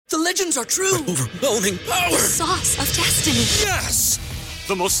The legends are true. Overwhelming power! Sauce of destiny. Yes!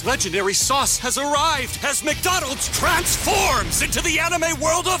 The most legendary sauce has arrived as McDonald's transforms into the anime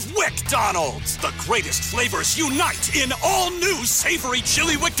world of WickDonald's. The greatest flavors unite in all new savory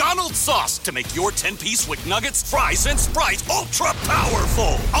chili McDonald's sauce to make your 10-piece Wick Nuggets, fries, and Sprite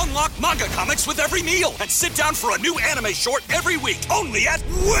ultra-powerful. Unlock manga comics with every meal and sit down for a new anime short every week only at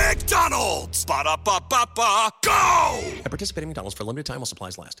WickDonald's. Ba-da-ba-ba-ba, go! At participating McDonald's for a limited time while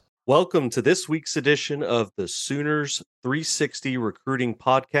supplies last. Welcome to this week's edition of the Sooners 360 Recruiting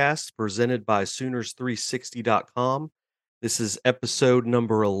Podcast presented by Sooners360.com. This is episode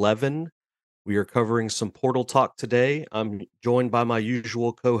number 11. We are covering some portal talk today. I'm joined by my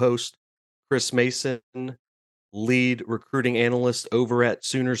usual co-host, Chris Mason, lead recruiting analyst over at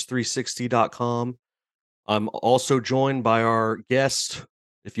Sooners360.com. I'm also joined by our guest,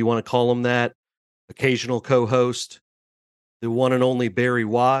 if you want to call him that, occasional co-host, the one and only Barry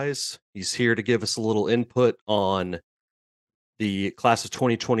Wise. He's here to give us a little input on the class of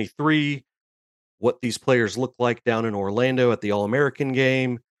 2023, what these players look like down in Orlando at the All-American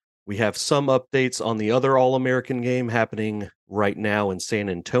game. We have some updates on the other All-American game happening right now in San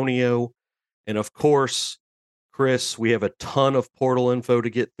Antonio. And of course, Chris, we have a ton of portal info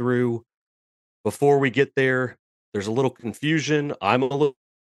to get through. Before we get there, there's a little confusion. I'm a little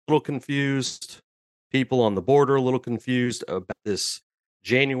confused. People on the border a little confused about this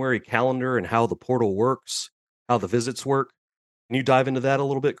January calendar and how the portal works, how the visits work. Can you dive into that a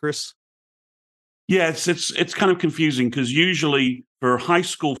little bit, Chris? Yeah, it's kind of confusing because usually for high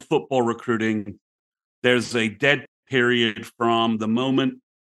school football recruiting, there's a dead period from the moment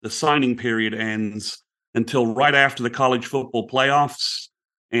the signing period ends until right after the college football playoffs.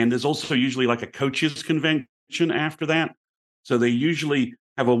 And there's also usually like a coaches convention after that. So they usually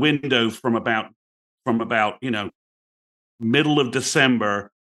have a window from about middle of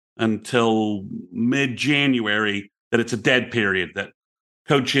December until mid-January that it's a dead period, that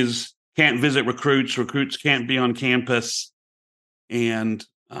coaches can't visit recruits can't be on campus, and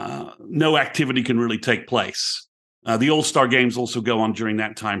no activity can really take place. The All-Star games also go on during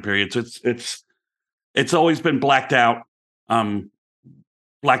that time period. So it's always been blacked out for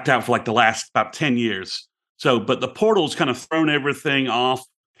like the last about 10 years. So, but the portal's kind of thrown everything off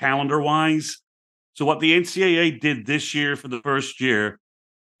calendar-wise. So what the NCAA did this year for the first year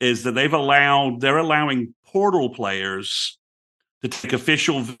is that they're allowing portal players to take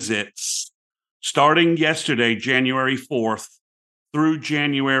official visits starting yesterday, January 4th, through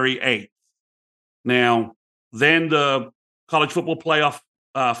January 8th. Now, then the college football playoff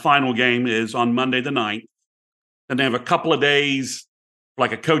final game is on Monday the 9th. Then they have a couple of days,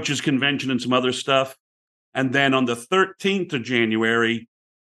 like a coaches convention and some other stuff. And then on the 13th of January,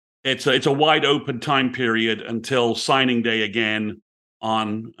 it's a wide open time period until signing day again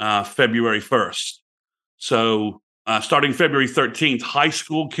on February 1st. So starting February 13th, high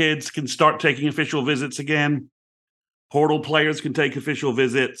school kids can start taking official visits again. Portal players can take official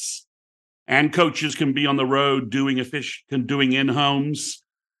visits, and coaches can be on the road doing in-homes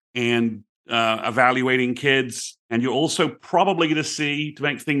and evaluating kids. And you're also probably going to see, to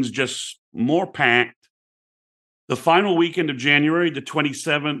make things just more packed, the final weekend of January, the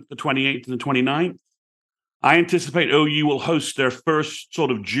 27th, the 28th, and the 29th, I anticipate OU will host their first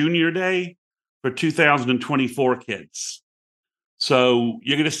sort of junior day for 2024 kids. So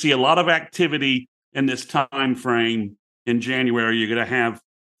you're going to see a lot of activity in this time frame in January. You're going to have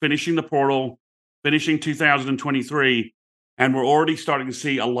finishing the portal, finishing 2023, and we're already starting to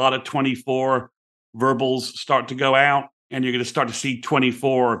see a lot of 24 verbals start to go out, and you're going to start to see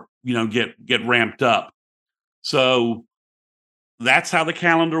 24, get ramped up. So that's how the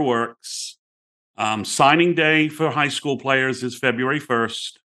calendar works. Signing day for high school players is February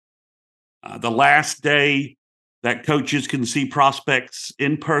 1st. The last day that coaches can see prospects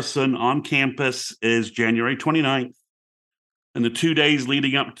in person on campus is January 29th. And the 2 days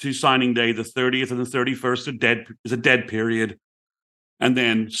leading up to signing day, the 30th and the 31st, is a dead period. And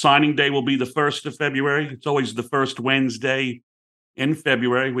then signing day will be the 1st of February. It's always the first Wednesday in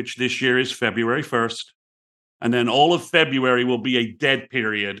February, which this year is February 1st. And then all of February will be a dead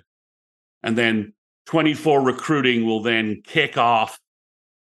period. And then 24 recruiting will then kick off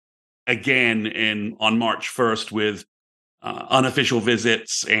again on March 1st with unofficial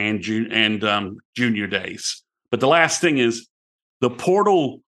visits and junior days. But the last thing is the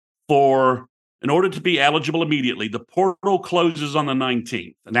portal in order to be eligible immediately, the portal closes on the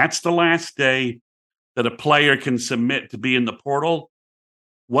 19th. And that's the last day that a player can submit to be in the portal.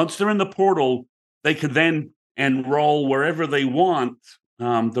 Once they're in the portal, they can then enroll wherever they want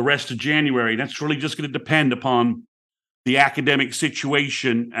the rest of January. That's really just going to depend upon the academic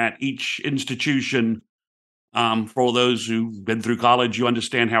situation at each institution. For those who've been through college, you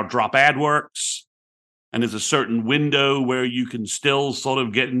understand how drop ad works. And there's a certain window where you can still sort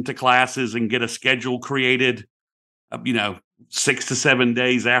of get into classes and get a schedule created, 6 to 7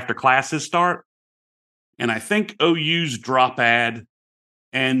 days after classes start. And I think OU's drop ad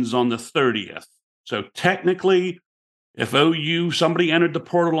ends on the 30th. So technically, if somebody entered the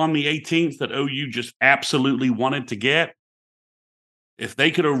portal on the 18th that OU just absolutely wanted to get, if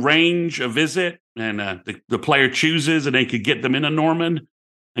they could arrange a visit and the player chooses and they could get them into Norman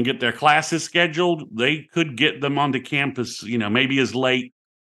and get their classes scheduled, they could get them onto campus, maybe as late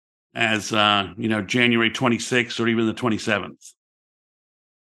as, January 26th or even the 27th.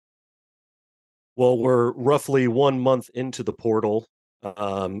 Well, we're roughly 1 month into the portal.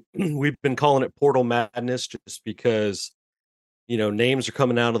 We've been calling it Portal Madness just because, names are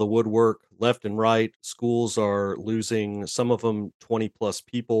coming out of the woodwork left and right. Schools are losing, some of them 20 plus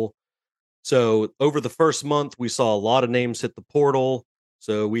people. So over the first month, we saw a lot of names hit the portal.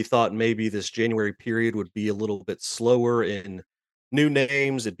 So we thought maybe this January period would be a little bit slower in new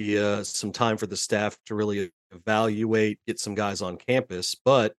names. It'd be some time for the staff to really evaluate, get some guys on campus.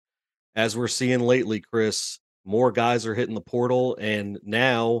 But as we're seeing lately, Chris, more guys are hitting the portal, and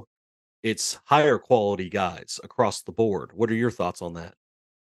now it's higher quality guys across the board. What are your thoughts on that?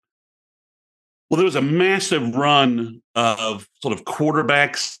 Well, there was a massive run of sort of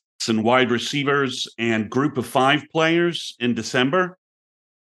quarterbacks and wide receivers and group of 5 players in December.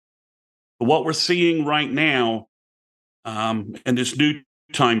 But what we're seeing right now in this new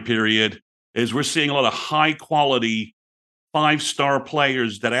time period is we're seeing a lot of high quality 5-star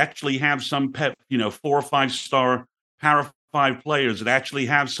players that actually have some 4 or 5-star Power 5 players that actually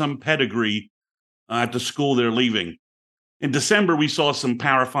have some pedigree at the school they're leaving. In December, we saw some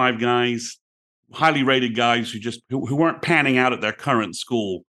Power 5 guys, highly rated guys who weren't panning out at their current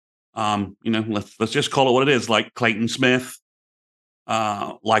school. Let's just call it what it is, like Clayton Smith,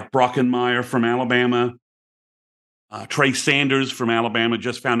 like Brockenmeyer from Alabama, Trey Sanders from Alabama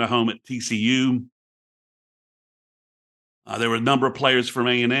just found a home at TCU. There were a number of players from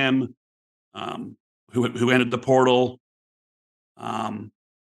A&M who entered the portal.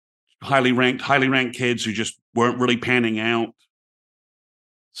 Highly ranked kids who just weren't really panning out.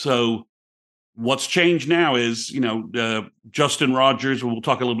 So what's changed now is, Justin Rogers, we'll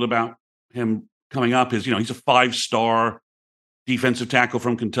talk a little bit about him coming up, he's a 5-star defensive tackle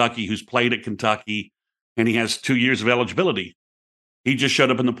from Kentucky who's played at Kentucky, and he has 2 years of eligibility. He just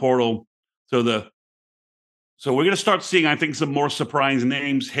showed up in the portal. So we're going to start seeing, I think, some more surprise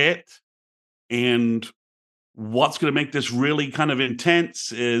names hit. And what's going to make this really kind of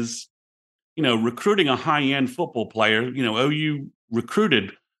intense is, recruiting a high-end football player. OU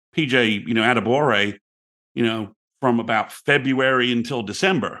recruited PJ, Adebawore, from about February until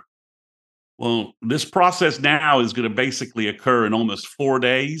December. Well, this process now is going to basically occur in almost 4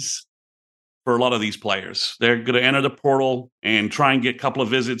 days for a lot of these players. They're going to enter the portal and try and get a couple of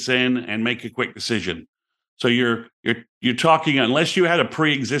visits in and make a quick decision. So you're talking, unless you had a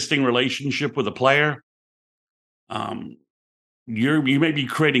pre-existing relationship with a player, you may be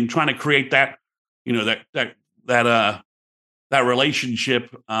trying to create that, that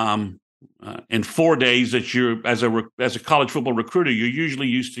relationship in 4 days that you're as a college football recruiter, you're usually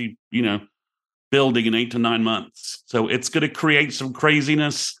used to, building in 8 to 9 months. So it's going to create some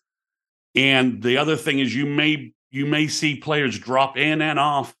craziness. And the other thing is you may see players drop in and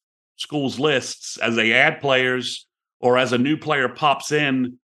off schools' lists as they add players, or as a new player pops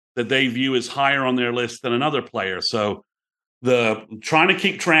in that they view as higher on their list than another player. So the trying to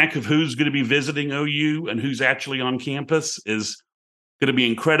keep track of who's going to be visiting OU and who's actually on campus is going to be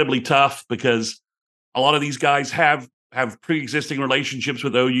incredibly tough, because a lot of these guys have pre-existing relationships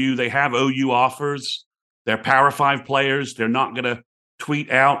with OU. They have OU offers. They're Power 5 players. They're not going to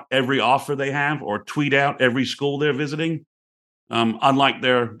tweet out every offer they have or tweet out every school they're visiting. Unlike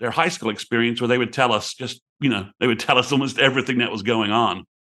their high school experience, where they would tell us almost everything that was going on.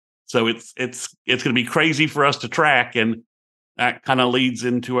 So it's going to be crazy for us to track, and that kind of leads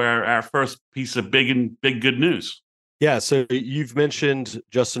into our first piece of big good news. Yeah, so you've mentioned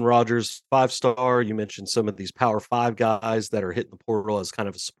Justin Rogers, 5-star. You mentioned some of these Power 5 guys that are hitting the portal as kind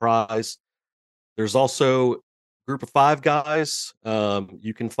of a surprise. There's also a group of 5 guys.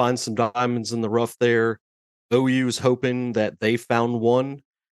 You can find some diamonds in the rough there. OU is hoping that they found one.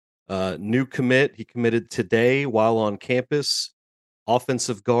 New commit. He committed today while on campus.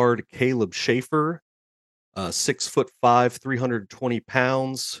 Offensive guard Caleb Schaefer, 6'5", 320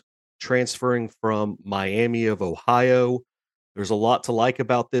 pounds, transferring from Miami of Ohio. There's a lot to like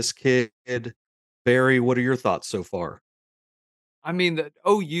about this kid. Barry, what are your thoughts so far? I mean, the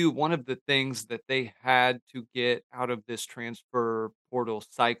OU, one of the things that they had to get out of this transfer portal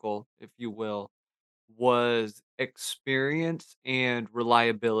cycle, if you will, was experience and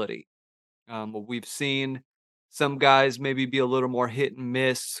reliability. We've seen some guys maybe be a little more hit and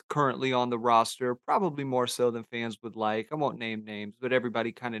miss currently on the roster, probably more so than fans would like. I won't name names, but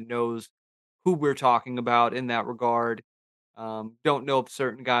everybody kind of knows who we're talking about in that regard. Don't know if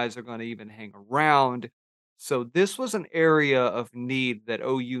certain guys are going to even hang around. So this was an area of need that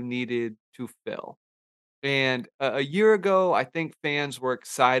OU needed to fill. And a year ago, I think fans were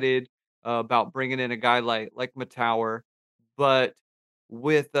excited about bringing in a guy like Mattower, but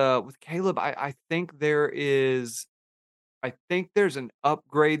with Caleb, I think there's an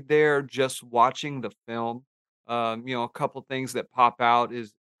upgrade there just watching the film. A couple things that pop out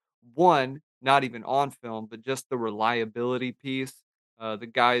is one, not even on film, but just the reliability piece. The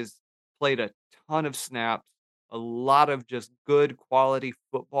guys played a ton of snaps, a lot of just good quality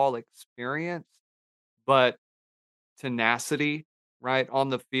football experience, but tenacity, right, on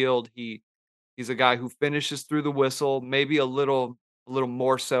the field. He's a guy who finishes through the whistle, maybe a little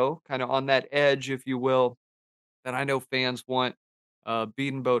more so, kind of on that edge, if you will, that I know fans want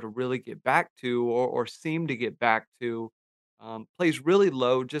Beatonbow to really get back to or seem to get back to. Plays really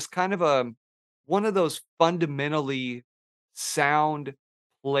low, just kind of one of those fundamentally sound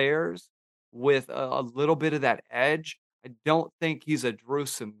players with a little bit of that edge. I don't think he's a Drew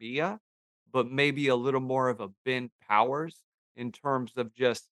Samia, but maybe a little more of a Ben Powers in terms of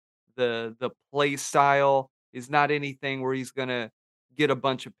just the play style is not anything where he's gonna get a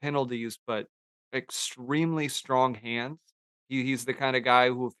bunch of penalties, but extremely strong hands. He's the kind of guy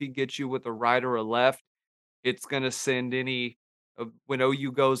who, if he gets you with a right or a left, it's gonna send any when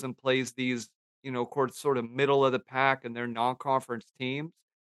OU goes and plays these, sort of middle of the pack and their non-conference teams,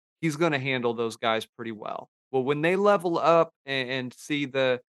 he's gonna handle those guys pretty well. Well, when they level up and see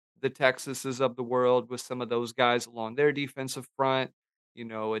the Texases of the world with some of those guys along their defensive front,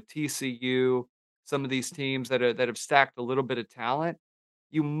 at TCU, some of these teams that have stacked a little bit of talent,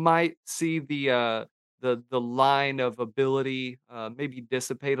 you might see the line of ability maybe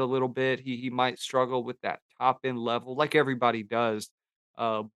dissipate a little bit. He might struggle with that top end level, like everybody does.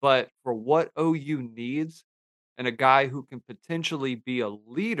 But for what OU needs, and a guy who can potentially be a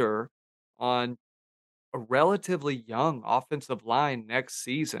leader on a relatively young offensive line next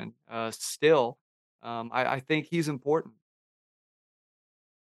season, still, I think he's important.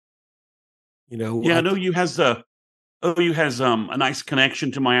 Yeah, I and OU has a nice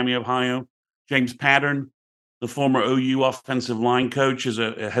connection to Miami, Ohio. James Pattern, the former OU offensive line coach,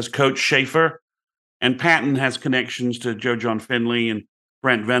 has coached Schaefer, and Patton has connections to Joe John Finley and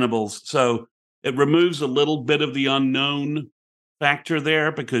Brent Venables. So it removes a little bit of the unknown factor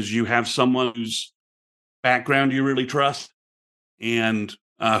there because you have someone whose background you really trust and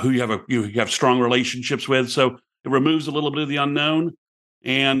who you have strong relationships with. So it removes a little bit of the unknown.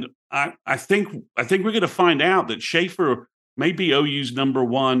 And I think we're going to find out that Schaefer may be OU's number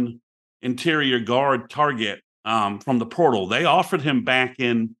one interior guard target from the portal. They offered him back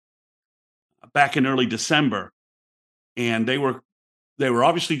in early December, and they were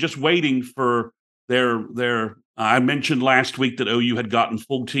obviously just waiting for their. I mentioned last week that OU had gotten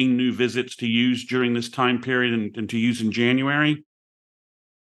 14 new visits to use during this time period and to use in January.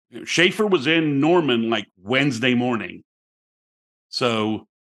 Schaefer was in Norman like Wednesday morning. So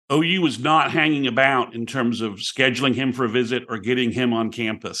OU was not hanging about in terms of scheduling him for a visit or getting him on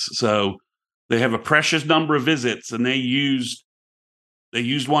campus. So they have a precious number of visits, and they used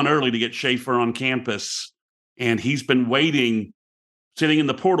one early to get Schaefer on campus, and he's been waiting, sitting in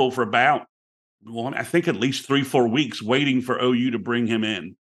the portal for about, well, I think at least 3-4 weeks, waiting for OU to bring him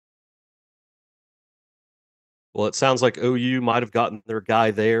in. Well, it sounds like OU might have gotten their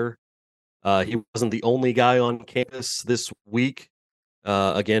guy there. He wasn't the only guy on campus this week.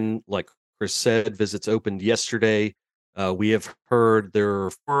 Again, like Chris said, visits opened yesterday. We have heard there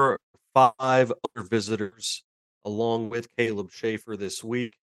are 4 or 5 other visitors along with Caleb Schaefer this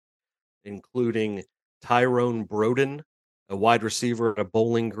week, including Tyrone Broden, a wide receiver at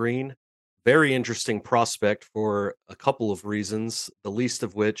Bowling Green. Very interesting prospect for a couple of reasons, the least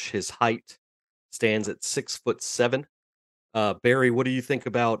of which his height stands at 6'7". Barry, what do you think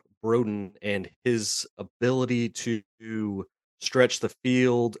about Broden and his ability to stretch the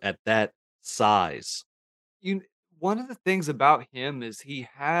field at that size? You One of the things about him is he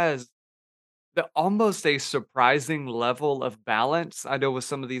has almost a surprising level of balance. I know with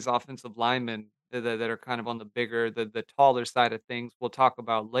some of these offensive linemen that are kind of on the bigger, the taller side of things, we'll talk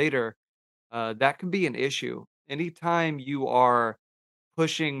about later. That can be an issue. Anytime you are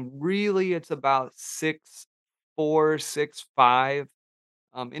pushing, really, it's about 6'4", 6'5",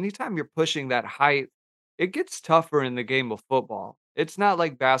 anytime you're pushing that height, it gets tougher in the game of football. It's not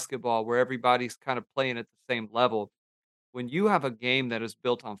like basketball where everybody's kind of playing at the same level. When you have a game that is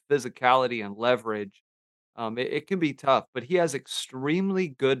built on physicality and leverage, it can be tough, but he has extremely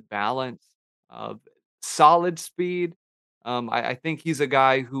good balance, solid speed. I think he's a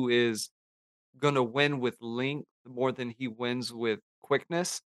guy who is going to win with length more than he wins with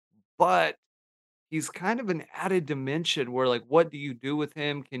quickness, but he's kind of an added dimension where, like, what do you do with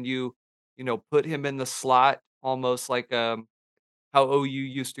him? Can you put him in the slot almost like how OU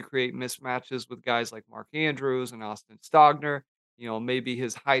used to create mismatches with guys like Mark Andrews and Austin Stogner. Maybe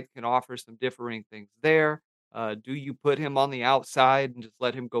his height can offer some differing things there. Do you put him on the outside and just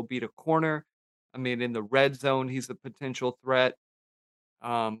let him go beat a corner? I mean, in the red zone, he's a potential threat.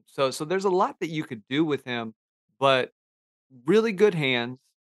 So there's a lot that you could do with him, but really good hands.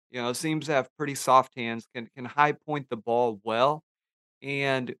 Seems to have pretty soft hands. Can high point the ball well,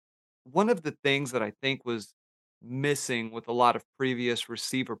 and one of the things that I think was missing with a lot of previous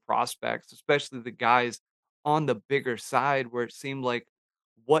receiver prospects, especially the guys on the bigger side, where it seemed like,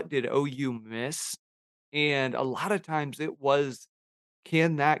 what did OU miss? And a lot of times it was,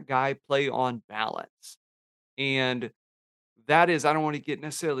 can that guy play on balance? And that is, I don't want to get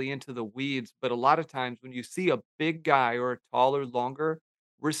necessarily into the weeds, but a lot of times when you see a big guy or a taller, longer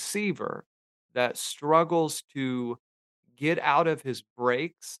receiver that struggles to get out of his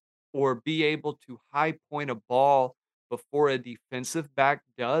breaks or be able to high point a ball before a defensive back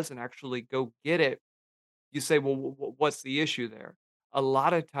does and actually go get it, you say, well, what's the issue there? A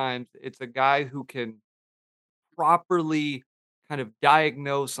lot of times it's a guy who can properly kind of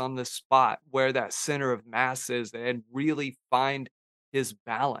diagnose on the spot where that center of mass is and really find his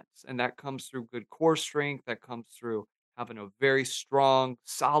balance. And that comes through good core strength, that comes through having a very strong,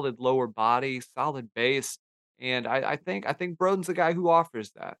 solid lower body, solid base. And I think Broden's a guy who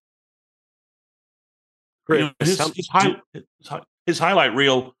offers that. You know, Chris, his highlight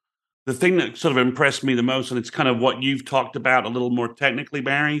reel, the thing that sort of impressed me the most, and it's kind of what you've talked about a little more technically,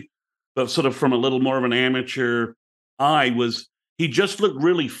 Barry, but sort of from a little more of an amateur eye, was he just looked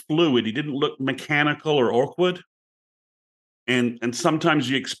really fluid. He didn't look mechanical or awkward. And sometimes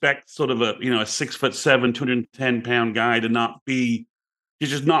you expect sort of a 6'7", 210-pound guy to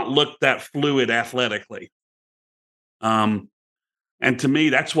just not look that fluid athletically. And to me,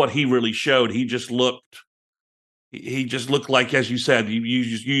 that's what he really showed. He just looked like, as you said, you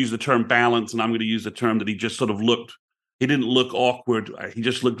use the term balance, and I'm going to use the term that he just sort of looked. He didn't look awkward. He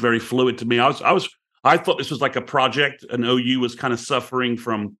just looked very fluid to me. I thought this was like a project, and OU was kind of suffering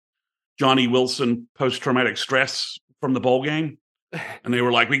from Johnny Wilson post-traumatic stress from the bowl game, and they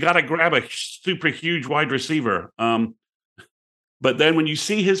were like, we got to grab a super huge wide receiver. But then when you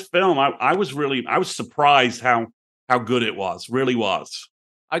see his film, I was surprised how good it was. Really was.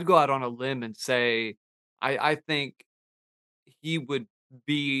 I'd go out on a limb and say I think he would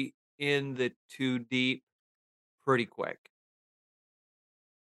be in the 2 deep pretty quick.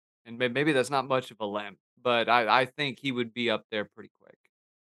 And maybe that's not much of a limb, but I think he would be up there pretty quick.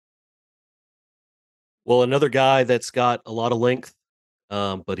 well, another guy that's got a lot of length,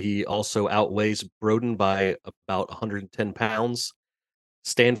 but he also outweighs Broden by about 110 pounds.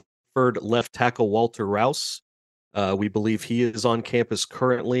 Stanford left tackle Walter Rouse. We believe he is on campus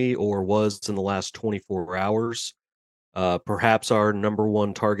currently or was in the last 24 hours. Perhaps our number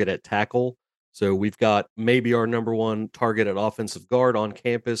one target at tackle. So we've got maybe our number one target at offensive guard on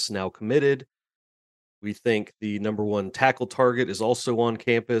campus now committed. We think the number one tackle target is also on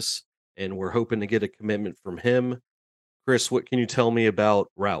campus, and we're hoping to get a commitment from him. Chris, what can you tell me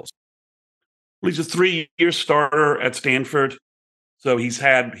about Rouse? Well, he's a 3-year starter at Stanford, so he's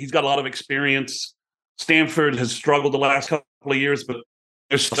got a lot of experience. Stanford has struggled the last couple of years, but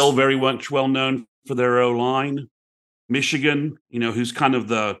they're still very much well known for their O-line. Michigan, who's kind of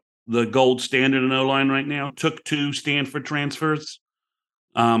the gold standard in O-line right now, took 2 Stanford transfers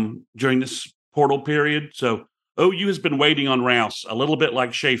during this portal period. So OU has been waiting on Rouse, a little bit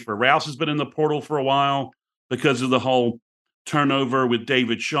like Schaefer. Rouse has been in the portal for a while because of the whole turnover with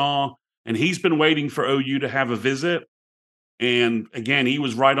David Shaw, and he's been waiting for OU to have a visit. And again, he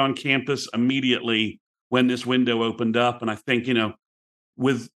was right on campus immediately when this window opened up. And I think,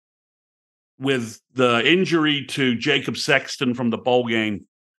 with the injury to Jacob Sexton from the bowl game,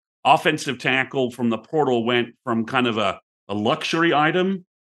 offensive tackle from the portal went from kind of a luxury item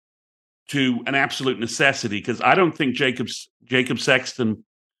to an absolute necessity, because I don't think Jacob Sexton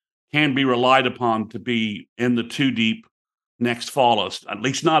can be relied upon to be in the 2 deep next fall, at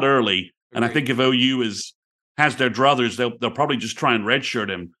least not early. And I think if OU has their druthers, they'll probably just try and redshirt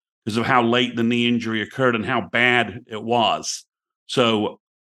him. because of how late the knee injury occurred and how bad it was. So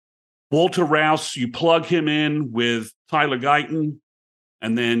Walter Rouse, you plug him in with Tyler Guyton,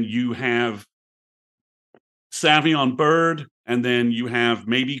 and then you have Savion Byrd, and then you have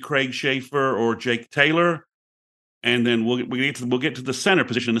maybe Craig Schaefer or Jake Taylor, and then we'll get to the center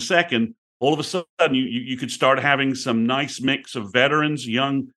position in a second. All of a sudden, you could start having some nice mix of veterans,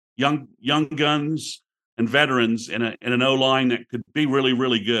 young guns, and veterans in an O line that could be really,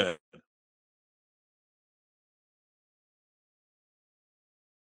 really good.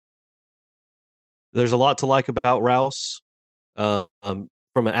 There's a lot to like about Rouse.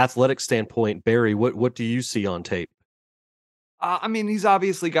 From an athletic standpoint, Barry, what do you see on tape? I mean, he's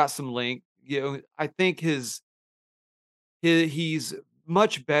obviously got some length. I think he's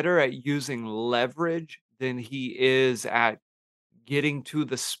much better at using leverage than he is at getting to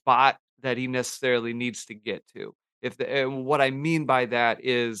the spot that he necessarily needs to get to. And what I mean by that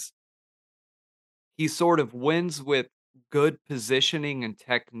is he sort of wins with good positioning and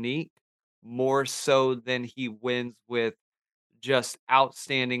technique more so than he wins with just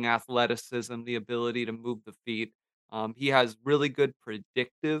outstanding athleticism, the ability to move the feet. He has really good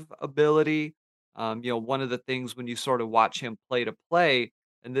predictive ability. One of the things when you sort of watch him play to play,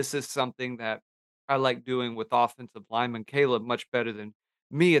 and this is something that I like doing with offensive lineman Caleb much better than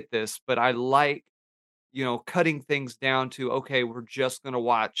me at this, but I like, cutting things down to, okay, we're just going to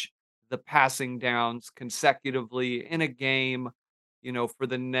watch the passing downs consecutively in a game, for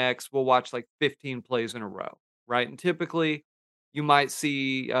the next, we'll watch like 15 plays in a row, right? And typically, you might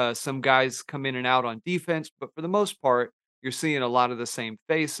see some guys come in and out on defense, but for the most part, you're seeing a lot of the same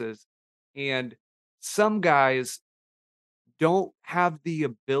faces. And some guys don't have the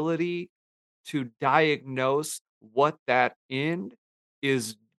ability to diagnose what that end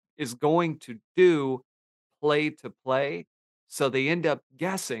is is going to do play to play. So they end up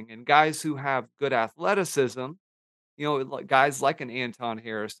guessing. And guys who have good athleticism, like guys like an Anton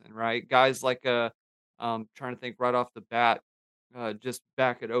Harrison, right? Guys like trying to think right off the bat, just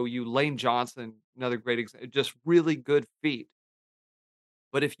back at OU, Lane Johnson, another great example, just really good feet.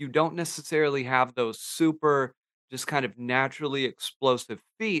 But if you don't necessarily have those super, just kind of naturally explosive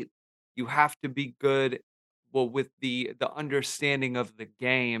feet, you have to be good, well, with the understanding of the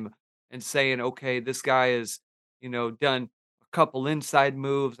game and saying, okay, this guy is, done a couple inside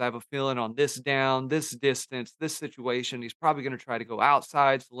moves. I have a feeling on this down, this distance, this situation, he's probably going to try to go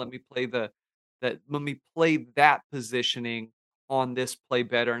outside. So let me play that positioning on this play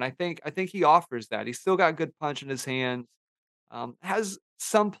better. And I think he offers that. He's still got good punch in his hands. Has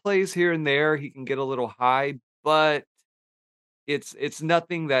some plays here and there he can get a little high, but it's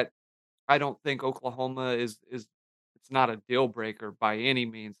nothing that I don't think Oklahoma is it's not a deal breaker by any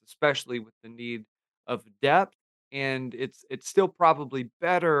means, especially with the need of depth. And it's still probably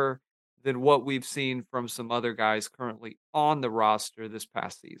better than what we've seen from some other guys currently on the roster this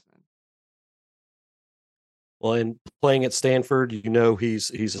past season. Well, in playing at Stanford,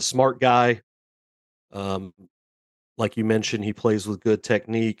 he's a smart guy. Um, like you mentioned, he plays with good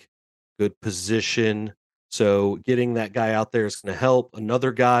technique, good position. So getting that guy out there is going to help.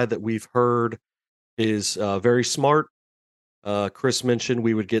 Another guy that we've heard is very smart. Chris mentioned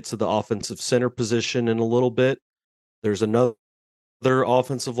we would get to the offensive center position in a little bit. There's another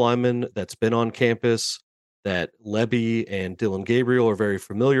offensive lineman that's been on campus that Lebby and Dylan Gabriel are very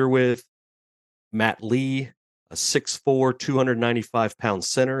familiar with. Matt Lee, a 6'4", 295-pound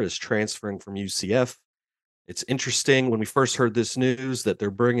center, is transferring from UCF. It's interesting when we first heard this news that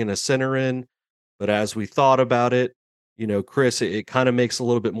they're bringing a center in, but as we thought about it, Chris, it kind of makes a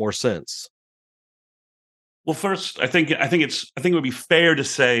little bit more sense. Well, first, I think it would be fair to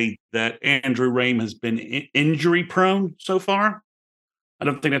say that Andrew Raym has been injury prone so far. I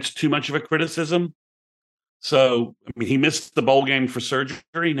don't think that's too much of a criticism. So, I mean, he missed the bowl game for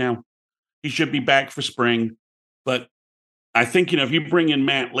surgery. Now, he should be back for spring. But I think, if you bring in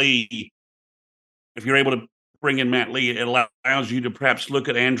Matt Lee, if you're able to bring in Matt Lee, it allows you to perhaps look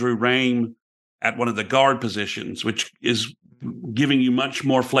at Andrew Raym at one of the guard positions, which is giving you much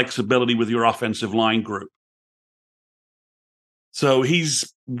more flexibility with your offensive line group. So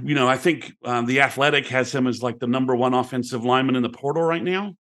he's, I think the Athletic has him as like the number one offensive lineman in the portal right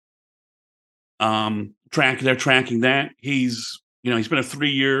now. They're tracking that. He's been a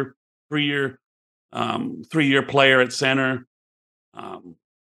three-year player at center.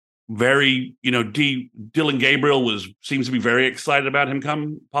 Dylan Gabriel seems to be very excited about him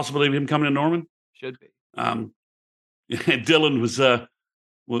coming to Norman. Should be. Dylan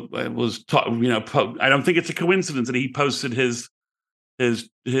I don't think it's a coincidence that he posted his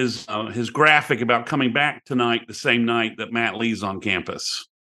graphic about coming back tonight, the same night that Matt Lee's on campus.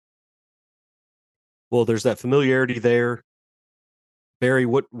 Well, there's that familiarity there. Barry,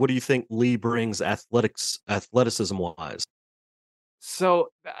 what do you think Lee brings athleticism wise? So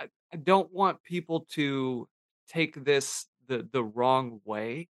I don't want people to take this the wrong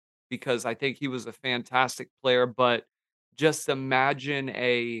way because I think he was a fantastic player, but just imagine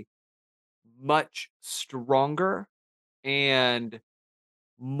a much stronger and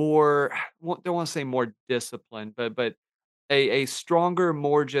more don't want to say more disciplined, but a stronger,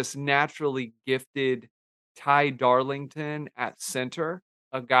 more just naturally gifted Ty Darlington at center,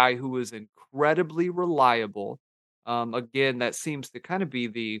 a guy who is incredibly reliable. Again, that seems to kind of be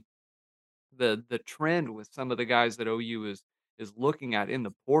the trend with some of the guys that OU is looking at in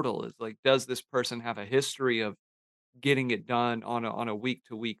the portal is like, does this person have a history of getting it done on a week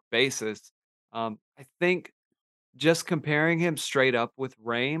to week basis? I think just comparing him straight up with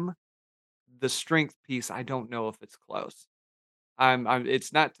Rame, the strength piece, I don't know if it's close.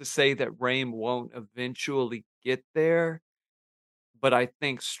 It's not to say that Rame won't eventually get there, but I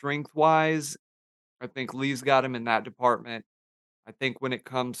think strength-wise, I think Lee's got him in that department. I think when it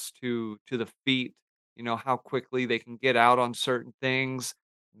comes to the feet, how quickly they can get out on certain things,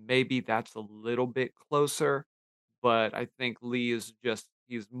 maybe that's a little bit closer, but I think Lee is just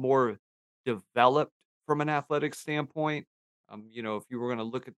he's more developed from an athletic standpoint. If you were gonna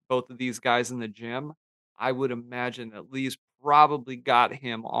look at both of these guys in the gym, I would imagine that Lee's probably got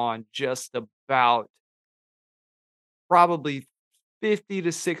him on just about probably 50 to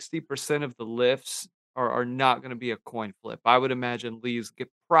 60% of the lifts are not gonna be a coin flip. I would imagine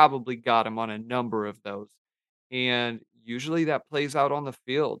probably got him on a number of those, and usually that plays out on the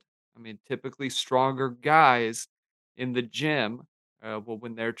field. I mean, typically stronger guys in the gym, well,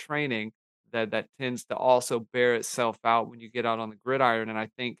 when they're training, that tends to also bear itself out when you get out on the gridiron, and I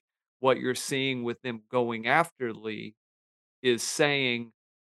think what you're seeing with them going after Lee is saying,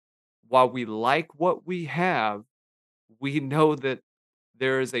 "While we like what we have, we know that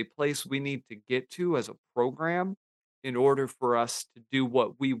there is a place we need to get to as a program in order for us to do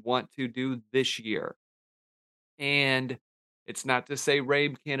what we want to do this year." And it's not to say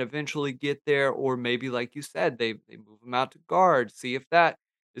Rabe can't eventually get there, or maybe, like you said, they move him out to guard, see if that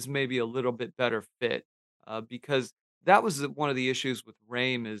is maybe a little bit better fit. Because that was one of the issues with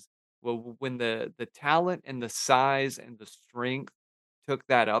Rame is well, when the talent and the size and the strength took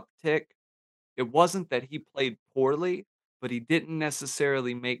that uptick, it wasn't that he played poorly, but he didn't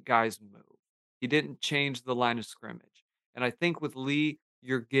necessarily make guys move. He didn't change the line of scrimmage. And I think with Lee,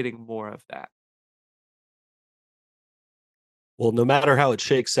 you're getting more of that. Well, no matter how it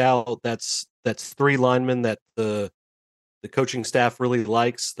shakes out, that's three linemen that the coaching staff really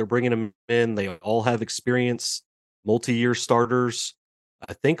likes. They're bringing them in. They all have experience, multi-year starters.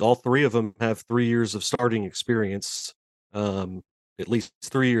 I think all three of them have 3 years of starting experience, at least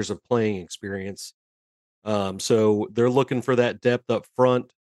 3 years of playing experience. So they're looking for that depth up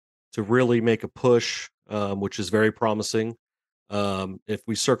front to really make a push, which is very promising. If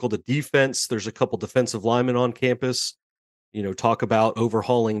we circle the defense, there's a couple defensive linemen on campus. Talk about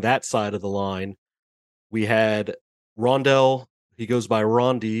overhauling that side of the line. We had Rondell, he goes by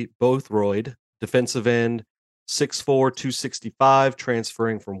Rondi Bothroyd, defensive end, 6'4", 265,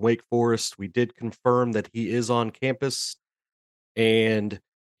 transferring from Wake Forest. We did confirm that he is on campus, and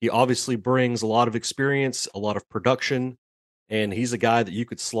he obviously brings a lot of experience, a lot of production, and he's a guy that you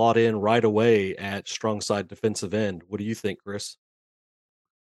could slot in right away at strong side defensive end. What do you think, Chris?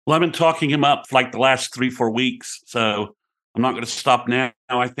 Well, I've been talking him up for like the last 3-4 weeks, so I'm not going to stop now.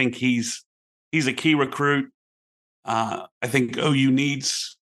 I think he's a key recruit. I think OU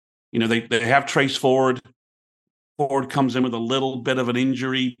needs, they have Trace Ford. Ford comes in with a little bit of an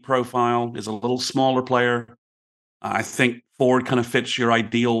injury profile, is a little smaller player. I think Ford kind of fits your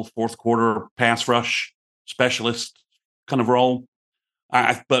ideal fourth quarter pass rush specialist kind of role.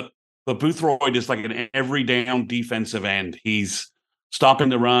 But Boothroyd is like an every down defensive end. He's stopping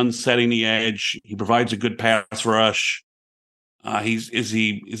the run, setting the edge. He provides a good pass rush. Is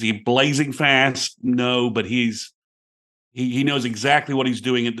he blazing fast? No, but he knows exactly what he's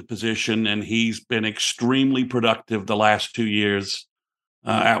doing at the position, and he's been extremely productive the last 2 years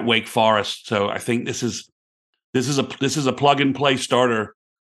at Wake Forest. So I think this is a plug and play starter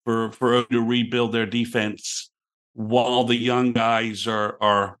for OU to rebuild their defense while the young guys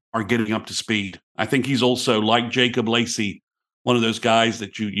are getting up to speed. I think he's also, like Jacob Lacey, one of those guys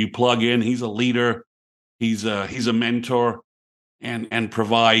that you plug in. He's a leader. He's a mentor, and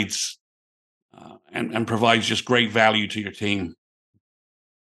provides and provides just great value to your team.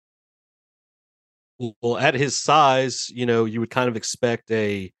 Well, at his size, you would kind of expect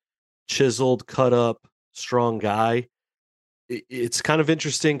a chiseled, cut up, strong guy. it's kind of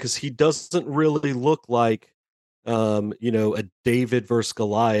interesting because he doesn't really look like, a David versus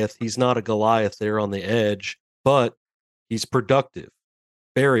Goliath. He's not a Goliath there on the edge, but he's productive.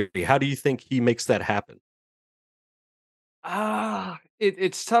 Barry, how do you think he makes that happen?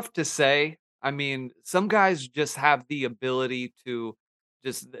 It's tough to say. I mean, some guys just have the ability to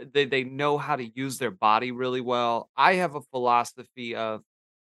they know how to use their body really well. I have a philosophy of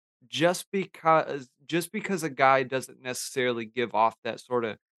just because a guy doesn't necessarily give off that sort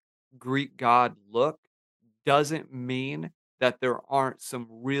of Greek god look doesn't mean that there aren't some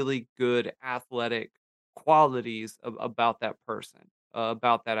really good athletic qualities about that person,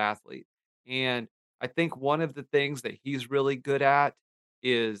 about that athlete. And I think one of the things that he's really good at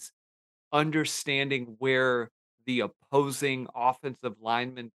is understanding where the opposing offensive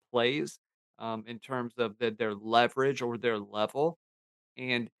lineman plays, in terms of their leverage or their level,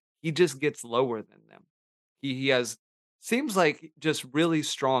 and he just gets lower than them. He has seems like just really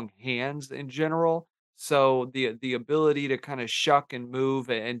strong hands in general. So the ability to kind of shuck and move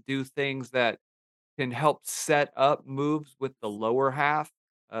and do things that can help set up moves with the lower half,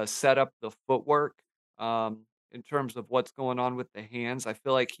 set up the footwork, in terms of what's going on with the hands. I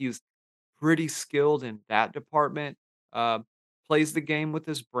feel like he's pretty skilled in that department. Uh, Plays the game with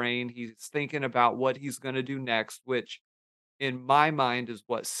his brain. He's thinking about what he's going to do next, which in my mind is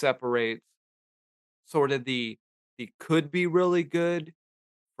what separates sort of the could be really good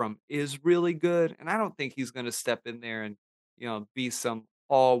from is really good. And I don't think he's going to step in there and be some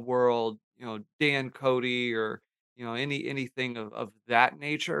all world Dan Cody or anything of that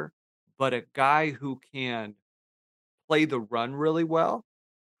nature. But a guy who can play the run really well,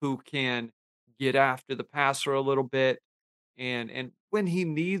 who can get after the passer a little bit, and when he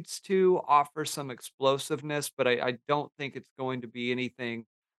needs to offer some explosiveness, but I don't think it's going to be anything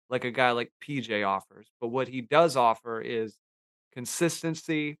like a guy like PJ offers. But what he does offer is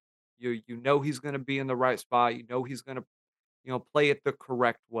consistency. You know he's going to be in the right spot. You know he's going to play it the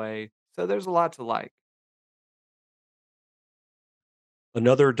correct way. So there's a lot to like.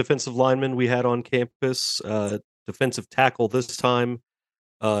 Another defensive lineman we had on campus, defensive tackle this time,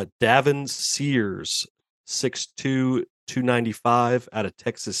 Davin Sears, 6'2", 295 out of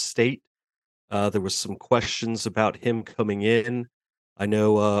Texas State. There was some questions about him coming in. I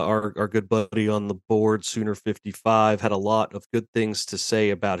know our good buddy on the board, Sooner 55, had a lot of good things to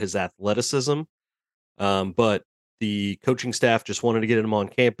say about his athleticism. But the coaching staff just wanted to get him on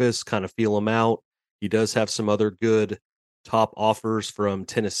campus, kind of feel him out. He does have some other good top offers from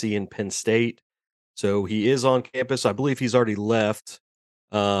Tennessee and Penn State. So he is on campus. I believe he's already left.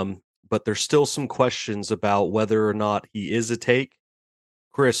 But there's still some questions about whether or not he is a take.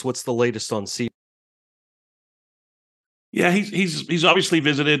 Chris, what's the latest on C? Yeah, he's obviously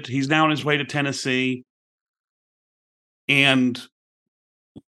visited. He's now on his way to Tennessee, and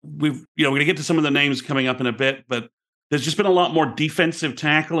we're going to get to some of the names coming up in a bit, but there's just been a lot more defensive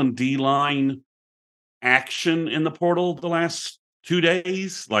tackle and D line action in the portal the last 2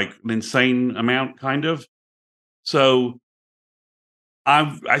 days, like an insane amount, kind of. So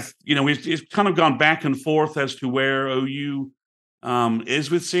we've kind of gone back and forth as to where OU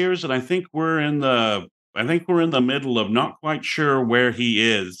is with Sears, and I think we're in the middle of not quite sure where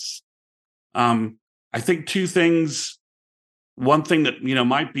he is. I think two things. One thing that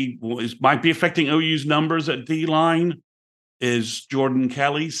might be affecting OU's numbers at D line is Jordan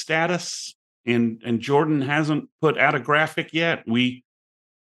Kelly's status, and Jordan hasn't put out a graphic yet. We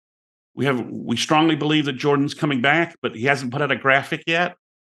strongly believe that Jordan's coming back, but he hasn't put out a graphic yet.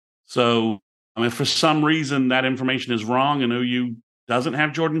 So, I mean, if for some reason that information is wrong and OU doesn't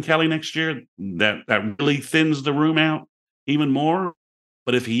have Jordan Kelly next year, that really thins the room out even more.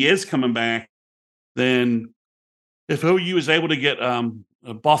 But if he is coming back, then if OU is able to get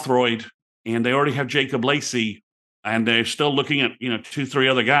Bothroyd and they already have Jacob Lacey and they're still looking at 2-3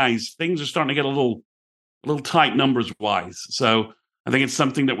 other guys, things are starting to get a little tight numbers wise. So I think it's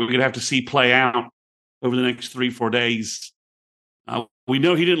something that we're going to have to see play out over the next 3-4 days. We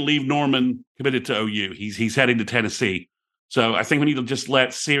know he didn't leave Norman committed to OU. He's heading to Tennessee. So I think we need to just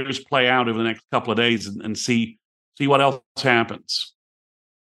let Sears play out over the next couple of days and see what else happens.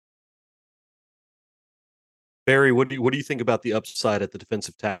 Barry, what do you think about the upside at the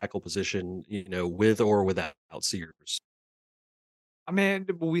defensive tackle position, with or without Sears? I mean,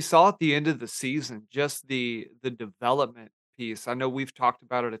 we saw at the end of the season just the development piece. I know we've talked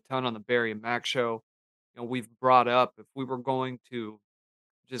about it a ton on the Barry and Mac show. We've brought up if we were going to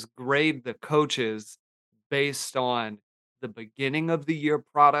just grade the coaches based on the beginning of the year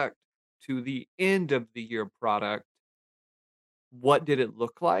product to the end of the year product, what did it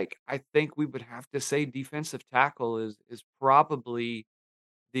look like? I think we would have to say defensive tackle is probably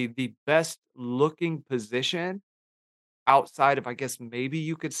the best looking position outside of, I guess, maybe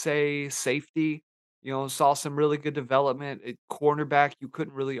you could say safety. Saw some really good development at cornerback. You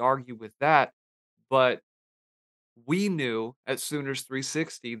couldn't really argue with that. But we knew at Sooners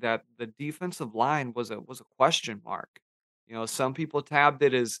 360 that the defensive line was a question mark. Some people tabbed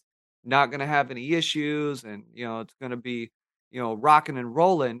it as not going to have any issues, and it's going to be rocking and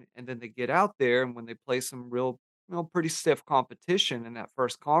rolling. And then they get out there, and when they play some real pretty stiff competition in that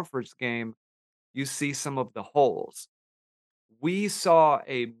first conference game, you see some of the holes. We saw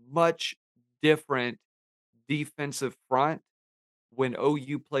a much different defensive front when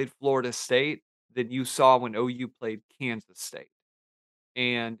OU played Florida State than you saw when OU played Kansas State.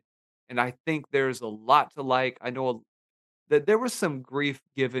 And I think there's a lot to like. I know that there was some grief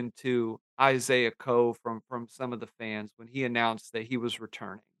given to Isaiah Coe from some of the fans when he announced that he was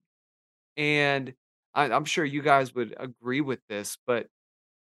returning. And I'm sure you guys would agree with this, but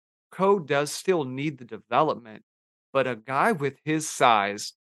Coe does still need the development. But a guy with his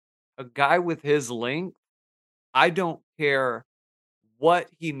size, a guy with his length, I don't care what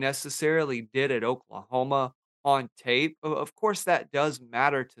he necessarily did at Oklahoma on tape. Of course, that does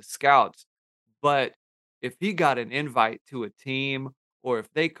matter to scouts, but if he got an invite to a team or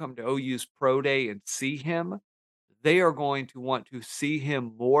if they come to OU's pro day and see him, they are going to want to see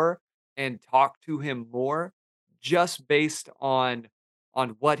him more and talk to him more just based on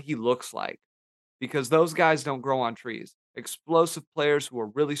what he looks like, because those guys don't grow on trees. Explosive players who are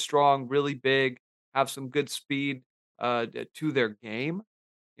really strong, really big, have some good speed to their game.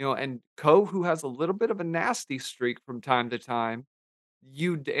 And Coe, who has a little bit of a nasty streak from time to time,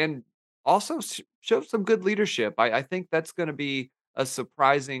 and also shows some good leadership. I think that's going to be a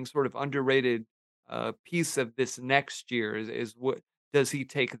surprising, sort of underrated piece of this next year. Is what does he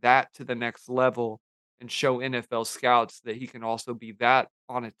take that to the next level and show NFL scouts that he can also be that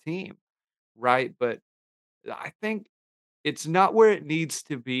on a team, right? But I think it's not where it needs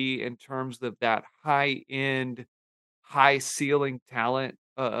to be in terms of that high end, high ceiling talent,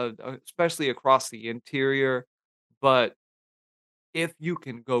 especially across the interior. But if you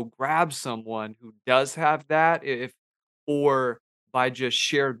can go grab someone who does have that, if or by just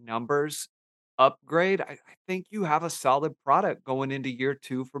shared numbers upgrade, I think you have a solid product going into year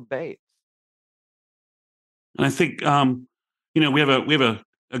 2 for Bates. And I think we have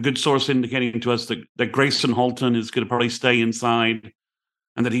a good source indicating to us that Grayson Holton is going to probably stay inside,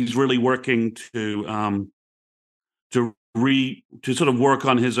 and that he's really working to sort of work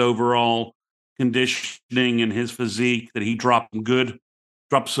on his overall conditioning and his physique. That he dropped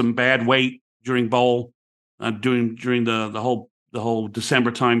some bad weight during bowl, during the whole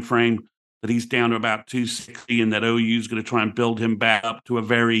December time frame. That he's down to about 260, and that OU is going to try and build him back up to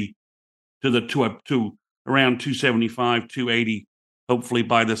around 275, 280. Hopefully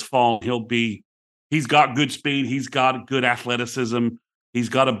by this fall, he's got good speed, he's got good athleticism, he's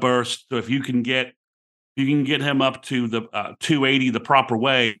got a burst. So if you can get him up to the 280 the proper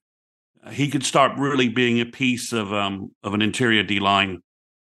way, he could start really being a piece of an interior D line.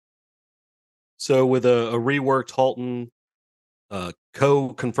 So with a reworked Halton, Coe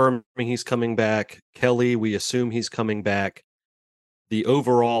confirming he's coming back, Kelly, we assume he's coming back. The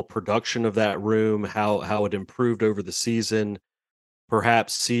overall production of that room, how it improved over the season.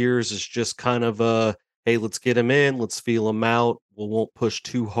 Perhaps Sears is just kind of hey, let's get him in, let's feel him out. We won't push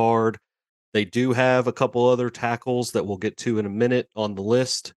too hard. They do have a couple other tackles that we'll get to in a minute on the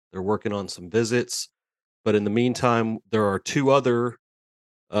list. They're working on some visits. But in the meantime, there are 2 other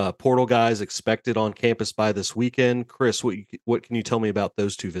portal guys expected on campus by this weekend. Chris, what can you tell me about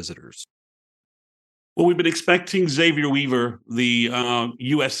those 2 visitors? Well, we've been expecting Xavier Weaver, the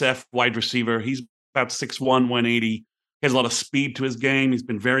USF wide receiver. He's about 6'1", 180. He has a lot of speed to his game. He's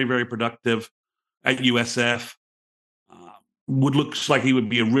been very, very productive at USF. Looks like he would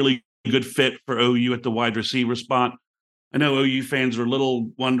be a really good fit for OU at the wide receiver spot. I know OU fans are a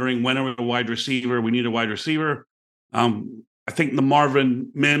little wondering, when are we a wide receiver? We need a wide receiver. I think the Marvin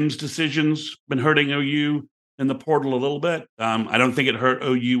Mims decision's been hurting OU in the portal a little bit. I don't think it hurt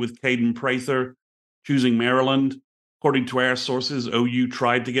OU with Caden Prather choosing Maryland. According to our sources, OU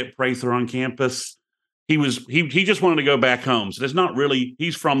tried to get Prather on campus. He just wanted to go back home. So there's not really,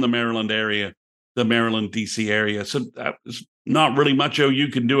 he's from the Maryland area, the Maryland DC area. So there's not really much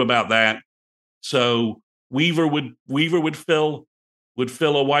OU can do about that. So Weaver would fill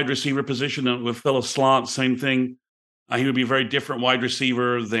a wide receiver position, and would fill a slot. Same thing. He would be a very different wide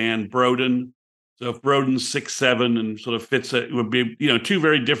receiver than Broden. So if Broden's 6'7" and sort of fits it would be 2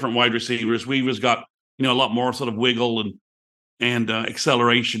 very different wide receivers. Weaver's got a lot more sort of wiggle and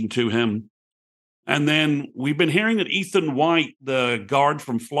acceleration to him. And then we've been hearing that Ethan White, the guard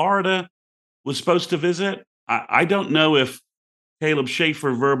from Florida, was supposed to visit. I don't know if Caleb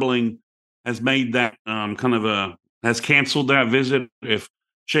Schaefer Verbeling has made that has canceled that visit. If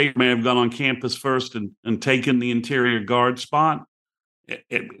Schaefer may have gone on campus first and taken the interior guard spot.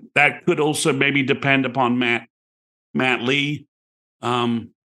 That could also maybe depend upon Matt Lee,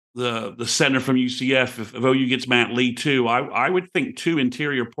 the center from UCF. If OU gets Matt Lee too, I would think 2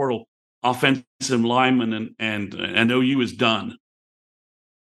 interior portal offensive linemen and OU is done.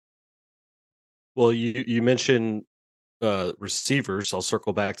 Well, you mentioned receivers. I'll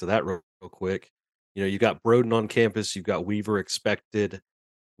circle back to that real quick. You got Broden on campus. You've got Weaver expected.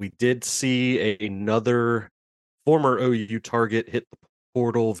 We did see another former OU target hit the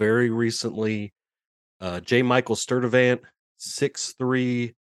portal very recently. J. Michael Sturdivant,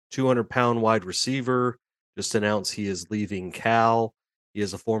 6'3", 200-pound wide receiver, just announced he is leaving Cal. He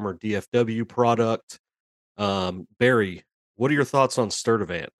is a former DFW product. Barry, what are your thoughts on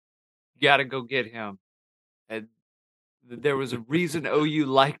Sturdivant? You got to go get him. And there was a reason OU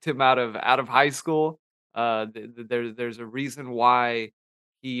liked him out of high school. There's a reason why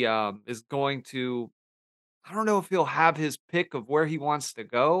he is going to. I don't know if he'll have his pick of where he wants to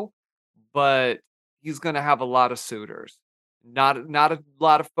go, but he's going to have a lot of suitors. Not a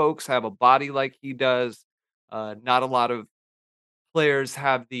lot of folks have a body like he does. Not a lot of players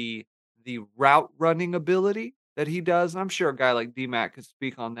have the route running ability that he does. And I'm sure a guy like DMAC could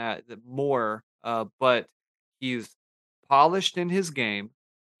speak on that more. But he's polished in his game.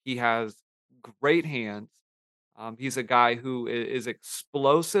 He has great hands. He's a guy who is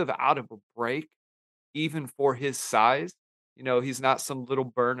explosive out of a break, even for his size. He's not some little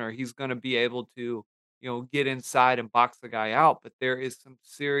burner. He's going to be able to, get inside and box the guy out. But there is some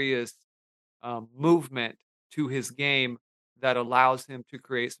serious movement to his game that allows him to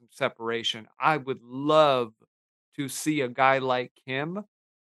create some separation. I would love to see a guy like him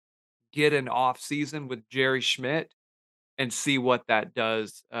get an off season with Jerry Schmidt and see what that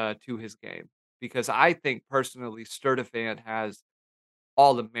does to his game. Because I think personally, Sturdivant has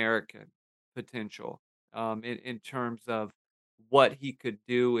all-American potential in terms of what he could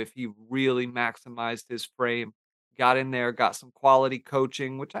do if he really maximized his frame, got in there, got some quality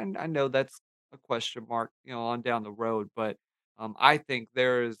coaching, which I know that's a question mark, on down the road. But I think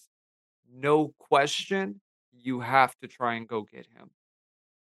there is no question you have to try and go get him.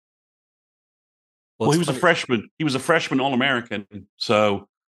 Well, he was a freshman. He was a freshman All-American. So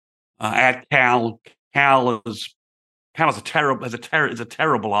at Cal is a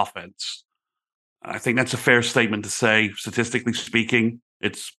terrible offense. I think that's a fair statement to say. Statistically speaking,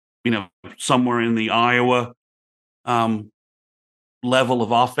 it's somewhere in the Iowa level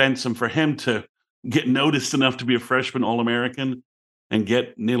of offense, and for him to get noticed enough to be a freshman All-American and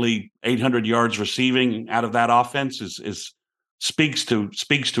get nearly 800 yards receiving out of that offense is speaks to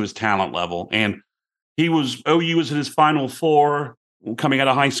his talent level. And OU was in his Final Four coming out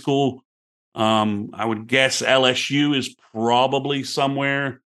of high school. I would guess LSU is probably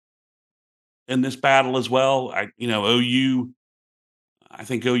somewhere in this battle as well. I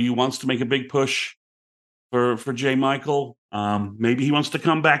think OU wants to make a big push for J. Michael. Maybe he wants to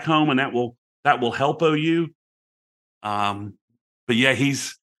come back home, and that will help OU. But yeah,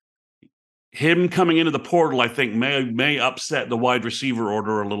 him coming into the portal, I think may upset the wide receiver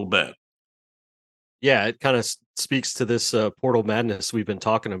order a little bit. Yeah, it kind of speaks to this portal madness we've been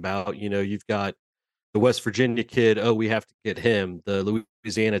talking about. You've got the West Virginia kid. Oh, we have to get him. The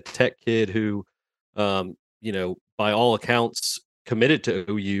Louisiana Tech kid who, by all accounts, committed to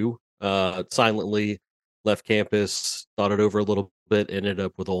OU, silently left campus, thought it over a little bit, ended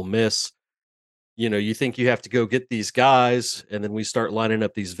up with Ole Miss. You think you have to go get these guys, and then we start lining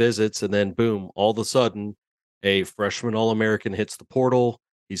up these visits, and then boom, all of a sudden, a freshman All-American hits the portal.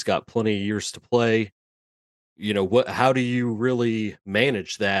 He's got plenty of years to play. How do you really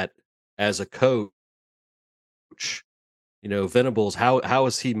manage that as a coach? Venables, how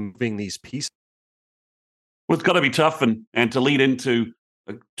is he moving these pieces? Well, it's got to be tough, and to lead into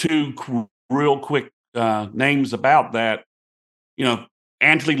two real quick names about that.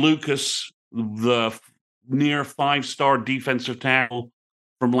 Anthony Lucas, the near 5-star defensive tackle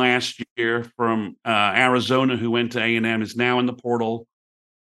from last year from Arizona, who went to A&M, is now in the portal.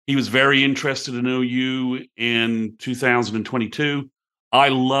 He was very interested in OU in 2022. I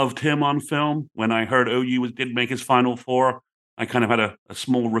loved him on film. When I heard OU did make his Final Four, I kind of had a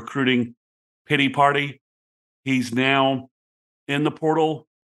small recruiting pity party. He's now in the portal.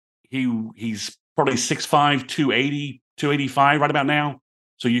 He's probably 6'5", 280, 285 right about now.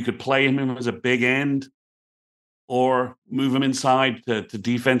 So you could play him as a big end or move him inside to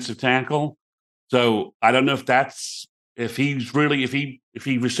defensive tackle. So I don't know if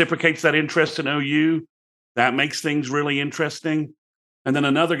he reciprocates that interest in OU, that makes things really interesting. And then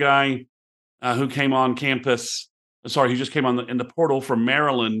another guy who came on campus, he just came in the portal from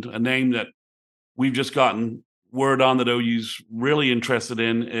Maryland, a name that we've just gotten word on that OU's really interested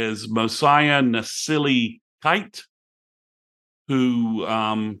in is Mosiah Nasili Kite, who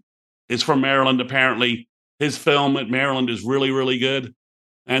is from Maryland. Apparently, his film at Maryland is really, really good.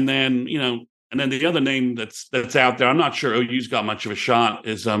 And then, the other name that's out there, I'm not sure OU's got much of a shot,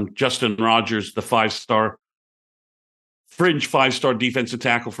 is Justin Rogers, the fringe five-star defensive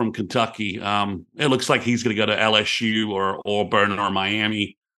tackle from Kentucky. It looks like he's going to go to LSU or Auburn or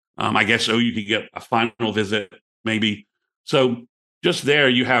Miami. I guess OU could get a final visit, maybe. So just there,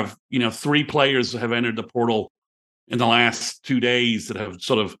 you have 3 players that have entered the portal in the last 2 days that have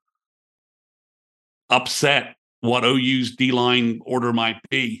sort of upset what OU's D-line order might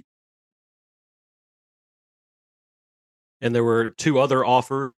be. And there were 2 other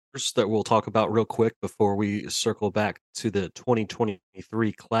offers that we'll talk about real quick before we circle back to the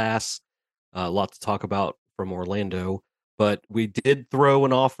 2023 class. A lot to talk about from Orlando, but we did throw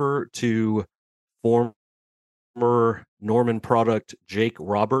an offer to former Norman product Jake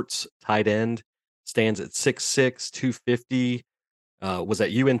Roberts, tight end, stands at 6'6", 250, was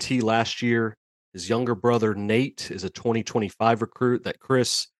at UNT last year. His younger brother Nate is a 2025 recruit that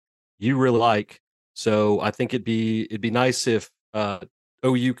Chris, you really like. So I think it'd be nice if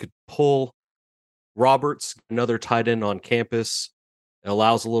OU could pull Roberts, another tight end on campus. It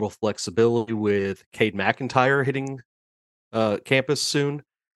allows a little flexibility with Cade McIntyre hitting campus soon.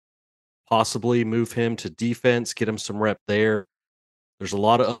 Possibly move him to defense, get him some rep there. There's a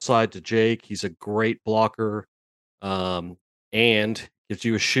lot of upside to Jake. He's a great blocker, and gives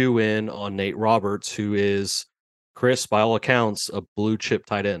you a shoe in on Nate Roberts, who is, Chris, by all accounts, a blue chip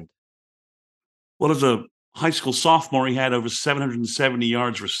tight end. Well, as a high school sophomore, he had over 770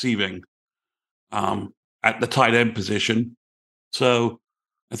 yards receiving at the tight end position. So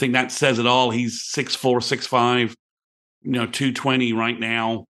I think that says it all. He's 6'4", 6'5", 220 right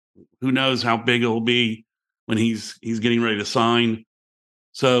now. Who knows how big it'll be when he's getting ready to sign.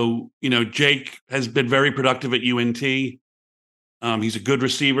 So, Jake has been very productive at UNT. He's a good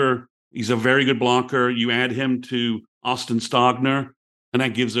receiver. He's a very good blocker. You add him to Austin Stogner, and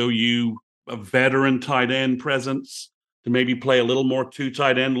that gives OU a veteran tight end presence to maybe play a little more 2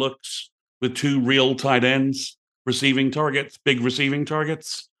 tight end looks with 2 real tight ends, big receiving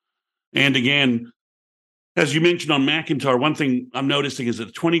targets. And again, as you mentioned on McIntyre, one thing I'm noticing is that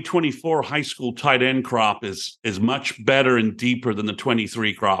the 2024 high school tight end crop is much better and deeper than the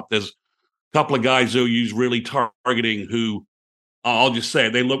 23 crop. There's a couple of guys OU's really targeting who, I'll just say,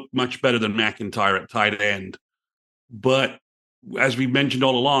 they look much better than McIntyre at tight end. But as we mentioned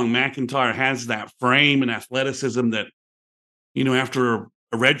all along, McIntyre has that frame and athleticism that, after a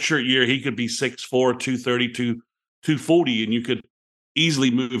redshirt year, he could be 6'4", 230, 240, and you could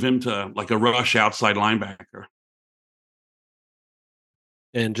easily move him to like a rush outside linebacker.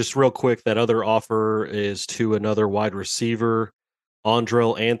 And just real quick, that other offer is to another wide receiver,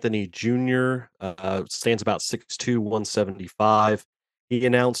 Andrel Anthony Jr., stands about 6'2", 175. He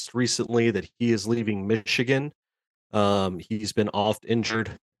announced recently that he is leaving Michigan. He's been oft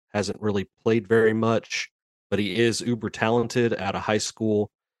injured, hasn't really played very much, but he is uber talented at a high school.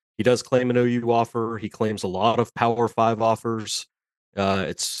 He does claim an OU offer. He claims a lot of Power 5 offers.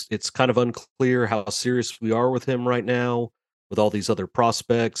 It's kind of unclear how serious we are with him right now. With all these other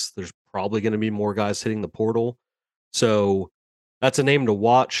prospects, there's probably going to be more guys hitting the portal. So that's a name to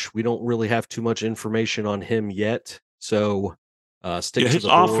watch. We don't really have too much information on him yet. So stick to his the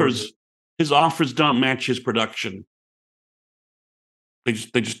offers. board. His offers don't match his production. They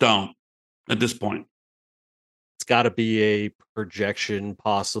just don't at this point. It's got to be a projection,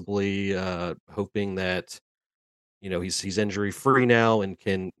 possibly hoping that he's injury free now and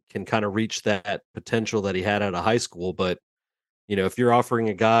can kind of reach that potential that he had out of high school. But if you're offering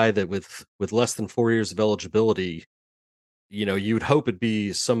a guy that with less than 4 years of eligibility, you would hope it'd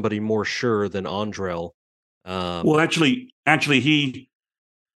be somebody more sure than Andrel. Well, actually,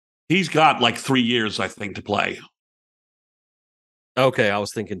 he's got like 3 years, I think, to play. Okay, I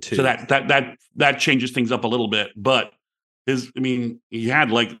was thinking 2. So that changes things up a little bit. But he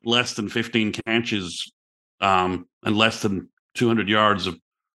had like less than 15 catches and less than 200 yards of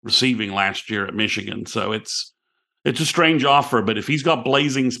receiving last year at Michigan. So it's a strange offer. But if he's got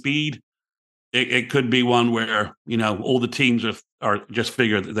blazing speed, it could be one where all the teams are just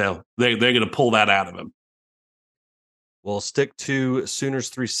figure that they're going to pull that out of him. Well, stick to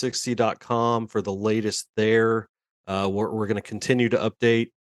Sooners360.com for the latest there. We're going to continue to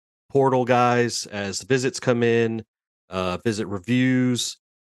update portal guys as visits come in, visit reviews.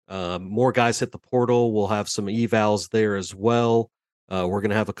 More guys hit the portal. We'll have some evals there as well. We're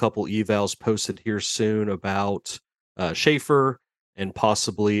going to have a couple evals posted here soon about Schaefer and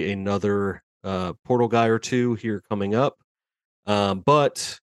possibly another portal guy or two here coming up.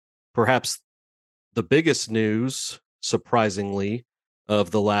 But perhaps the biggest news, surprisingly,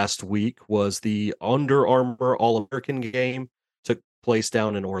 of the last week was the Under Armour All-American game. Took place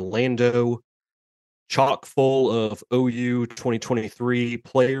down in Orlando, chock full of OU 2023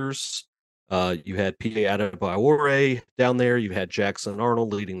 players. You had PJ Adebayor down there. You had Jackson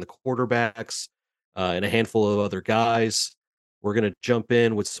Arnold leading the quarterbacks, and a handful of other guys. We're going to jump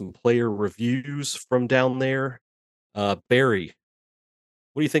in with some player reviews from down there. Barry,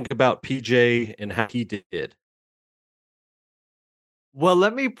 what do you think about PJ and how he did? Well,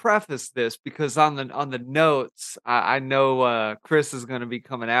 let me preface this because on the notes, I know Chris is going to be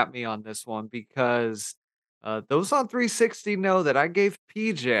coming at me on this one because those on 360 know that I gave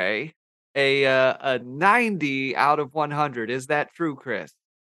PJ a 90 out of 100. Is that true, Chris?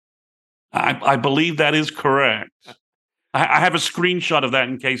 I believe that is correct. I have a screenshot of that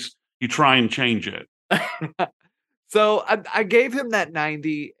in case you try and change it. So I gave him that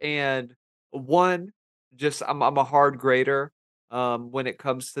 90 and one, just I'm a hard grader. When it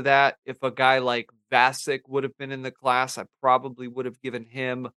comes to that, if a guy like Vasic would have been in the class, I probably would have given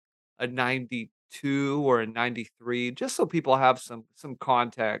him a 92 or a 93, just so people have some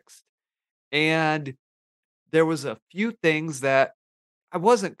context. And there was a few things that I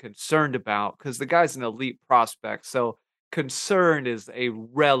wasn't concerned about because the guy's an elite prospect. So concern is a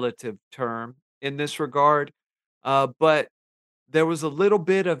relative term in this regard. But there was a little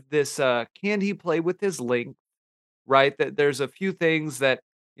bit of this, can he play with his length? Right? That there's a few things that,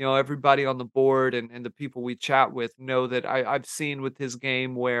 everybody on the board and the people we chat with know that I've seen with his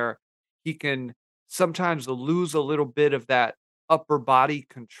game where he can sometimes lose a little bit of that upper body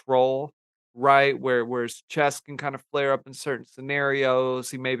control, right? Where his chest can kind of flare up in certain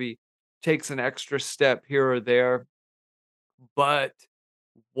scenarios. He maybe takes an extra step here or there. But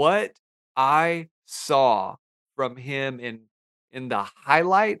what I saw from him in the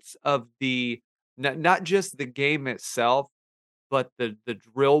highlights of the not just the game itself, but the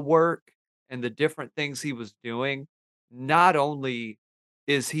drill work and the different things he was doing, not only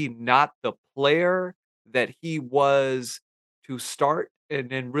is he not the player that he was to start and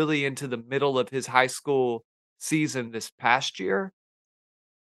then really into the middle of his high school season this past year,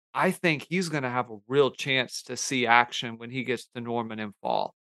 I think he's gonna have a real chance to see action when he gets to Norman in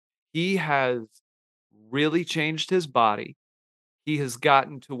fall. He has really changed his body. He has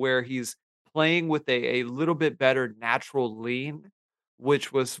gotten to where he's playing with a little bit better natural lean,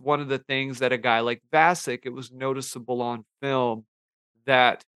 which was one of the things that a guy like Vasic, it was noticeable on film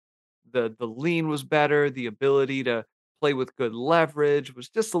that the lean was better, the ability to play with good leverage was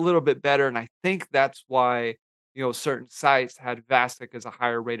just a little bit better, and I think that's why, certain sites had Vasic as a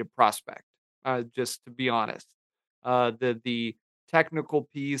higher rated prospect, just to be honest. The technical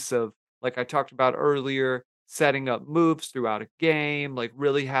piece of, like I talked about earlier, setting up moves throughout a game, like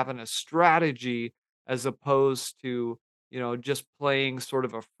really having a strategy as opposed to, just playing sort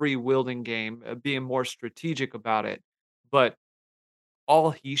of a free wielding game, being more strategic about it. But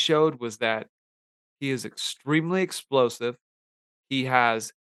all he showed was that he is extremely explosive. He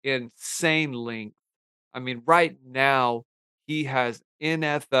has insane length. I mean, right now, he has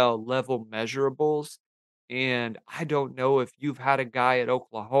NFL level measurables. And I don't know if you've had a guy at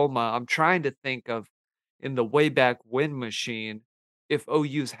Oklahoma. I'm trying to think of in the Wayback Win machine if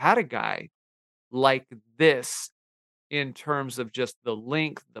OU's had a guy like this in terms of just the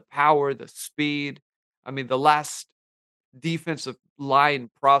length, the power, the speed. I mean, the last defensive line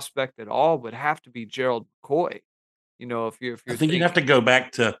prospect at all would have to be Gerald McCoy. If I you're think you'd have thinking to go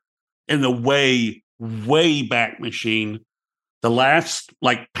back to in the way back machine. The last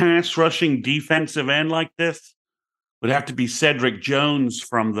like pass rushing defensive end like this would have to be Cedric Jones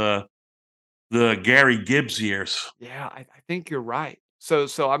from the Gary Gibbs years. yeah, I think you're right. So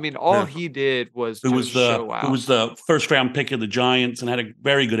I mean, all he did was just show Who out. was the first round pick of the Giants and had a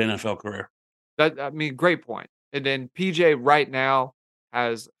very good NFL career. That I mean, great point. And then PJ right now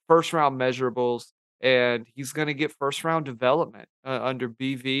has first round measurables, and he's going to get first round development under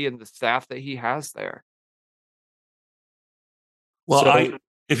BV and the staff that he has there. Well, So-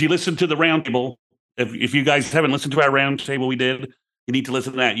 if you listen to the roundtable, if you guys haven't listened to our roundtable we did, you need to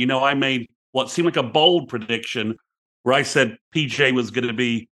listen to that. I made what seemed like a bold prediction where I said PJ was going to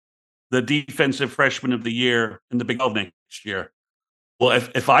be the defensive freshman of the year in the Big 12 next year. Well,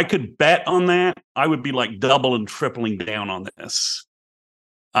 if I could bet on that, I would be like double and tripling down on this.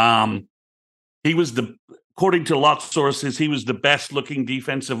 He was according to a lot of sources, he was the best looking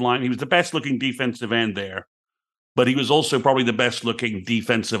defensive line. He was the best looking defensive end there, but he was also probably the best looking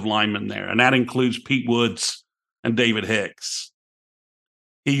defensive lineman there. And that includes Pete Woods and David Hicks.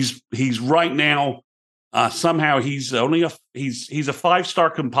 He's right now, somehow he's a 5-star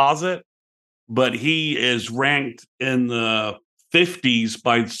composite, but he is ranked in the 50s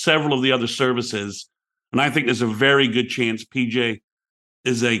by several of the other services. And I think there's a very good chance PJ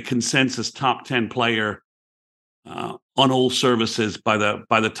is a consensus top 10 player on all services by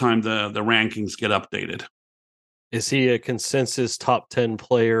the time the rankings get updated. Is he a consensus top 10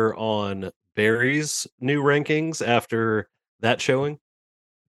 player on Barry's new rankings after that showing?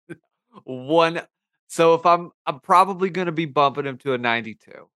 So if I'm probably going to be bumping him to a 92,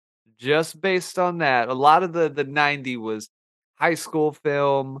 just based on that. A lot of the 90 was high school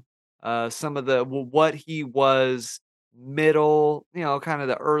film, some of what he was middle, kind of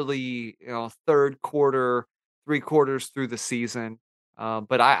the early, third quarter, 3/4 through the season.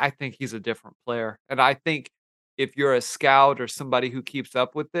 But I think he's a different player, and I think if you're a scout or somebody who keeps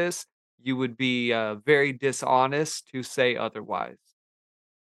up with this, you would be very dishonest to say otherwise.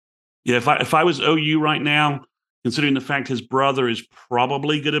 Yeah, if I was OU right now, considering the fact his brother is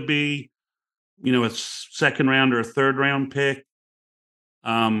probably going to be, a second round or a third round pick,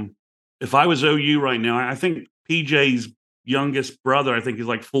 if I was OU right now, I think PJ's youngest brother, I think he's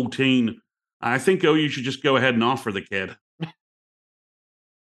like 14. I think OU should just go ahead and offer the kid.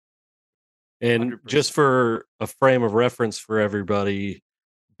 And 100%. just for a frame of reference for everybody,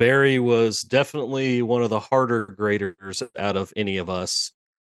 Barry was definitely one of the harder graders out of any of us.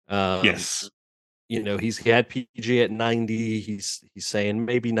 Yes. He had PG at 90. He's saying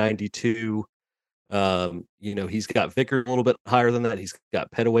maybe 92. He's got Vickers a little bit higher than that. He's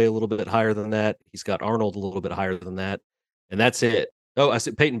got Petaway a little bit higher than that. He's got Arnold a little bit higher than that. And that's it. Oh, I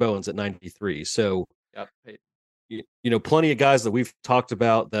said Peyton Bowen's at 93. So, Yep, plenty of guys that we've talked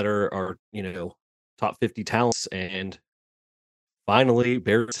about that are top 50 talents, and finally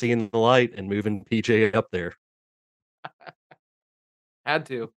Barry seeing the light and moving PJ up there. Had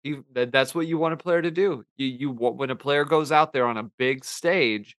to. That's what you want a player to do. When a player goes out there on a big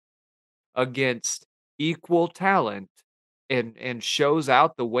stage against equal talent and shows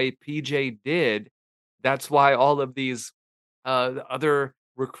out the way PJ did, that's why all of these other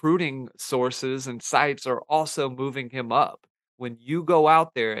recruiting sources and sites are also moving him up. When you go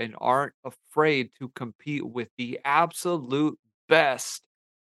out there and aren't afraid to compete with the absolute best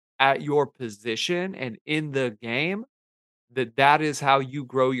at your position and in the game, that is how you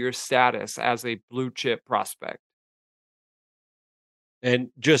grow your status as a blue chip prospect. And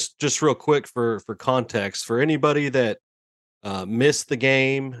just real quick for context, for anybody that missed the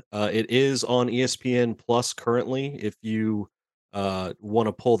game, it is on ESPN Plus currently. If you want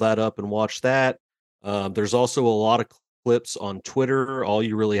to pull that up and watch that, there's also a lot of clips on Twitter. All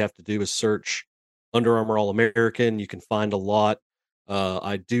you really have to do is search Under Armour All American. You can find a lot.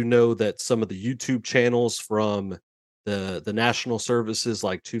 I do know that some of the YouTube channels from the national services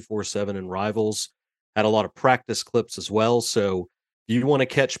like 247 and Rivals had a lot of practice clips as well. So if you want to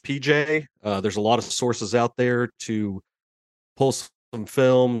catch PJ, there's a lot of sources out there to pull some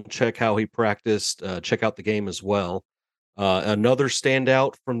film, check how he practiced, check out the game as well. Another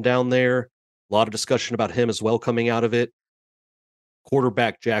standout from down there, a lot of discussion about him as well coming out of it.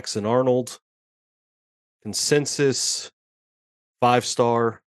 Quarterback Jackson Arnold, consensus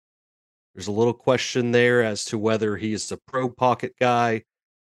 5-star. There's a little question there as to whether he's a pro pocket guy,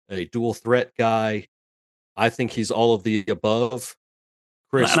 a dual threat guy. I think he's all of the above.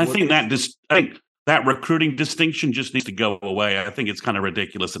 Chris, and I think that recruiting distinction just needs to go away. I think it's kind of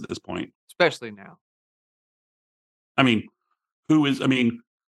ridiculous at this point, especially now. I mean, Jalen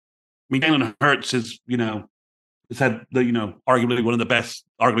Hurts is, has had arguably one of the best,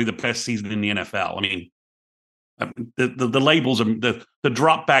 arguably the best season in the NFL. I mean, the labels are the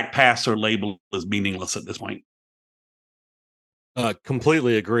drop back passer label is meaningless at this point.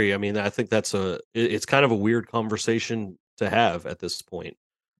 Completely agree. I mean, I think it's kind of a weird conversation to have at this point.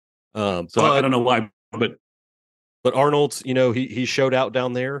 So I don't know why, but Arnold, he showed out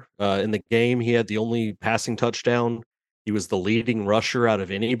down there in the game. He had the only passing touchdown. He was the leading rusher out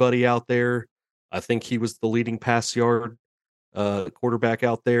of anybody out there. I think he was the leading pass yard quarterback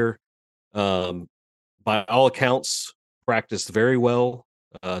out there. By all accounts, practiced very well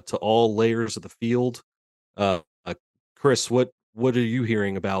to all layers of the field. Chris, what are you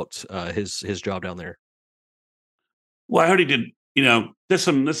hearing about his job down there? Well, I heard he did. There's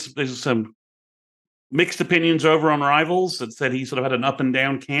some mixed opinions over on Rivals that said he sort of had an up and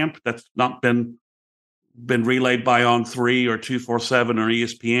down camp. That's not been relayed by On3 or 247 or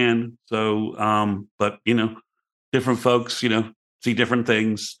ESPN. So, but different folks, see different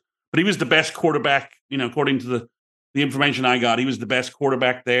things. But he was the best quarterback, according to the information I got. He was the best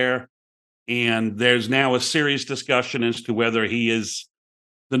quarterback there. And there's now a serious discussion as to whether he is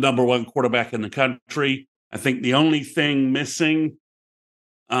the number one quarterback in the country. I think the only thing missing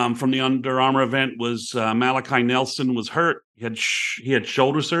from the Under Armour event was Malachi Nelson was hurt. He had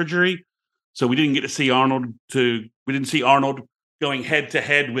shoulder surgery, so we didn't get to see Arnold. We didn't see Arnold going head to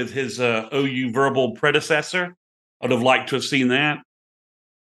head with his OU verbal predecessor. I'd have liked to have seen that.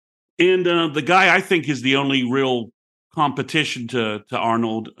 And the guy I think is the only real competition to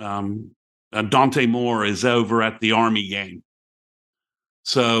Arnold, Dante Moore, is over at the Army game.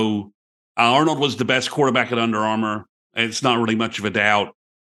 So Arnold was the best quarterback at Under Armour. It's not really much of a doubt.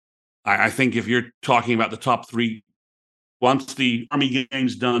 I think if you're talking about the top three, once the Army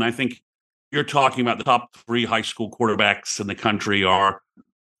game's done, I think you're talking about the top three high school quarterbacks in the country are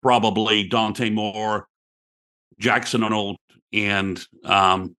probably Dante Moore, Jackson Arnold, and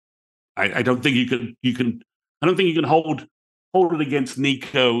I don't think you can hold it against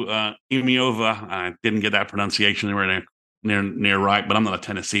Nico Imiova. I didn't get that pronunciation anywhere near right, but I'm not a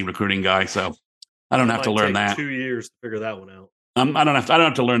Tennessee recruiting guy, so I don't have to learn that. 2 years to figure that one out. I don't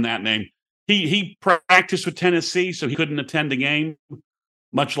have to learn that name. He practiced with Tennessee, so he couldn't attend the game.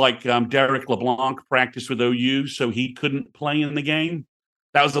 Much like Derek LeBlanc practiced with OU, so he couldn't play in the game.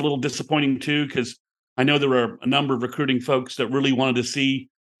 That was a little disappointing too, because I know there were a number of recruiting folks that really wanted to see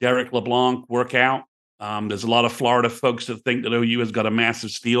Derek LeBlanc work out. There's a lot of Florida folks that think that OU has got a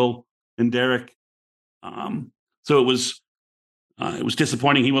massive steal in Derek. So it was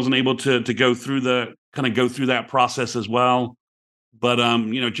disappointing he wasn't able to go through that process as well. But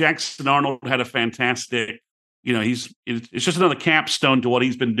Jackson Arnold had a fantastic. It's just another capstone to what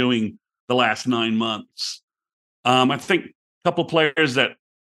he's been doing the last 9 months. I think a couple of players that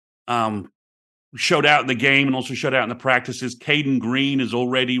showed out in the game and also showed out in the practices. Caden Green is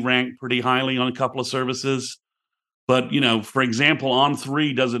already ranked pretty highly on a couple of services. But, for example,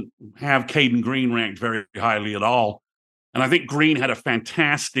 On3 doesn't have Caden Green ranked very highly at all. And I think Green had a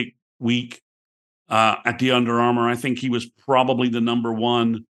fantastic week at the Under Armour. I think he was probably the number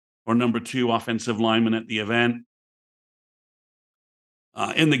one or number two offensive lineman at the event.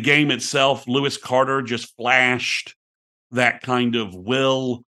 In the game itself, Lewis Carter just flashed that kind of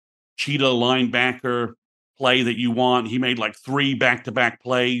cheetah linebacker play that you want. He made like 3 back-to-back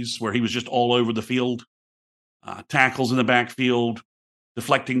plays where he was just all over the field, tackles in the backfield,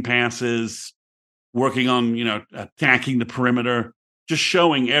 deflecting passes, working on, attacking the perimeter, just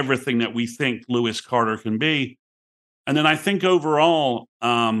showing everything that we think Lewis Carter can be. And then I think overall,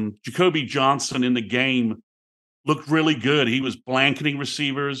 Jacoby Johnson in the game looked really good. He was blanketing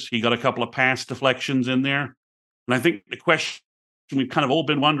receivers. He got a couple of pass deflections in there. And I think the question we've kind of all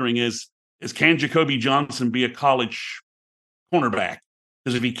been wondering is can Jacoby Johnson be a college cornerback?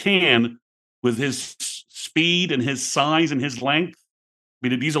 Because if he can, with his speed and his size and his length, I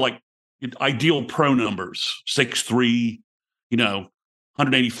mean, these are like ideal pro numbers, 6'3",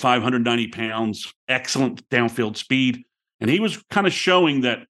 185, 190 pounds, excellent downfield speed. And he was kind of showing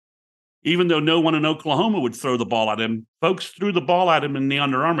that even though no one in Oklahoma would throw the ball at him, folks threw the ball at him in the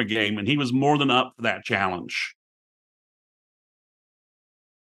Under Armour game, and he was more than up for that challenge.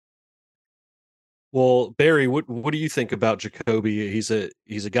 Well, Barry, what do you think about Jacoby? He's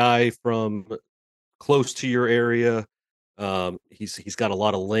a guy from close to your area. He's got a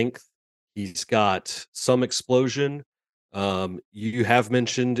lot of length. He's got some explosion. You have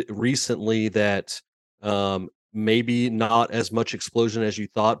mentioned recently that maybe not as much explosion as you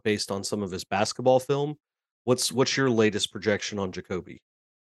thought based on some of his basketball film. What's your latest projection on Jacoby?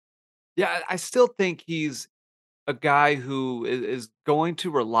 Yeah, I still think he's a guy who is going to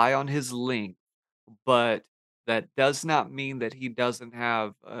rely on his length, but that does not mean that he doesn't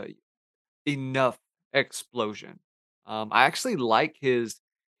have enough explosion. I actually like his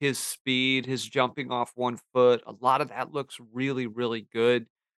speed, his jumping off 1 foot. A lot of that looks really, really good.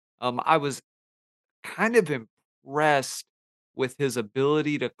 I was kind of impressed with his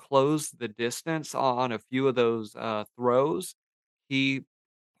ability to close the distance on a few of those throws. He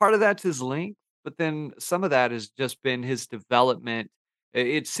Part of that's his length, but then some of that has just been his development.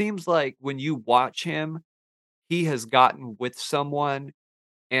 It seems like when you watch him, he has gotten with someone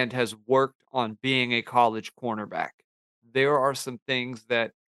and has worked on being a college cornerback. There are some things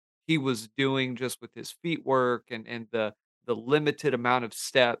that he was doing just with his feet work and the limited amount of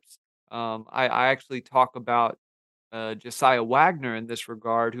steps. I actually talk about Josiah Wagner in this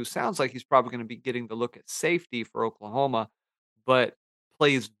regard, who sounds like he's probably going to be getting the look at safety for Oklahoma, but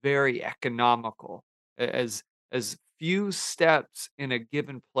plays very economical. As few steps in a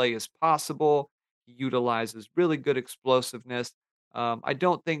given play as possible. He utilizes really good explosiveness. I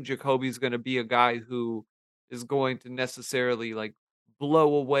don't think Jacoby's going to be a guy who is going to necessarily like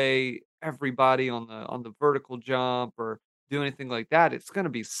blow away everybody on the vertical jump or do anything like that. It's going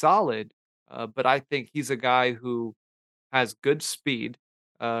to be solid, but I think he's a guy who has good speed,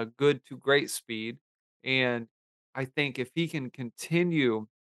 good to great speed, and I think if he can continue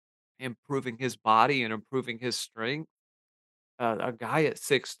improving his body and improving his strength, a guy at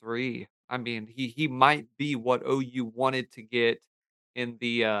 6'3", I mean, he might be what OU wanted to get in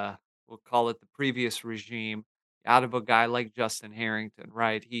the, we'll call it the previous regime, out of a guy like Justin Harrington,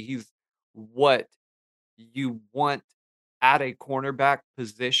 right? He's what you want at a cornerback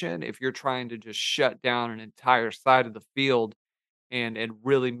position if you're trying to just shut down an entire side of the field and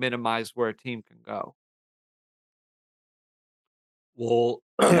really minimize where a team can go. Well,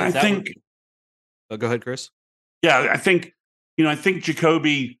 Yeah, I that think. go ahead, Chris. Yeah, I think I think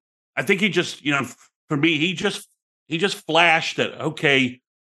Jacoby. I think he just for me he just flashed that okay.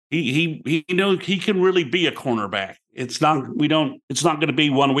 He knows he can really be a cornerback. It's not It's not going to be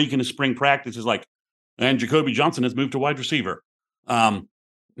 1 week in the spring practice. It's like, and Jacoby Johnson has moved to wide receiver.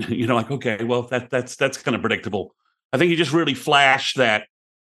 Like okay, well that's kind of predictable. I think he just really flashed that,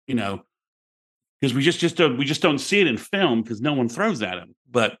 because we just don't see it in film because no one throws at him.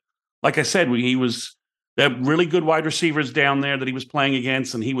 But like I said, he was that really good wide receivers down there that he was playing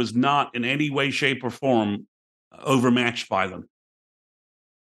against, and he was not in any way, shape, or form overmatched by them.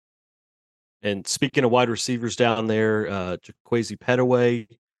 And speaking of wide receivers down there, Jaquazi Petaway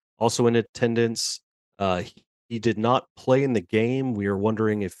also in attendance. He did not play in the game. We are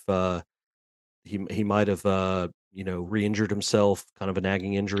wondering if he might have re-injured himself, kind of a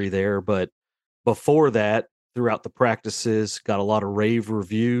nagging injury there. But before that, throughout the practices, got a lot of rave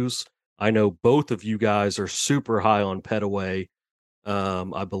reviews. I know both of you guys are super high on Petaway.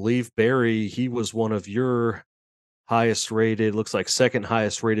 I believe Barry, he was one of your highest rated, looks like second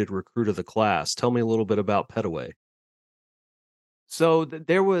highest rated recruit of the class. Tell me a little bit about Petaway. So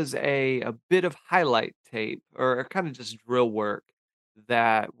there was a bit of highlight tape or kind of just drill work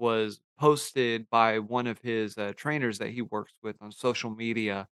that was posted by one of his trainers that he works with on social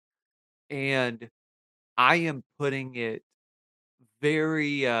media, and I am putting it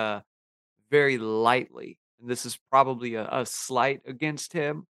very very lightly, and this is probably a slight against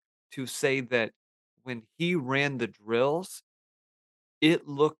him to say that when he ran the drills, it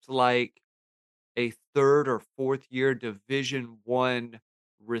looked like a third or fourth year Division One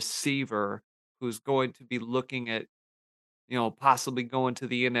receiver who's going to be looking at, possibly going to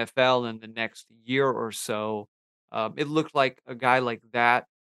the NFL in the next year or so. It looked like a guy like that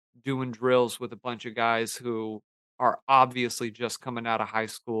doing drills with a bunch of guys who are obviously just coming out of high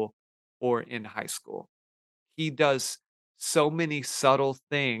school or in high school. He does so many subtle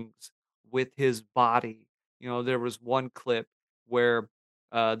things with his body. There was one clip where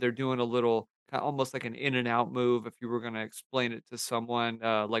they're doing a little almost like an in and out move. If you were going to explain it to someone,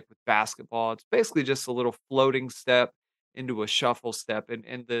 like with basketball, it's basically just a little floating step into a shuffle step,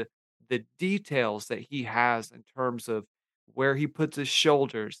 and the details that he has in terms of where he puts his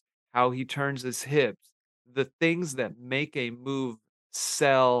shoulders, how he turns his hips, the things that make a move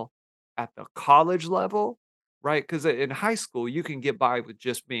sell at the college level, right? Because in high school, you can get by with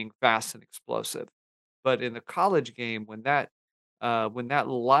just being fast and explosive. But in the college game, when that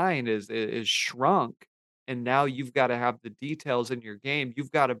line is shrunk, and now you've got to have the details in your game,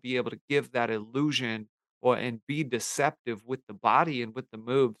 you've got to be able to give that illusion or and be deceptive with the body and with the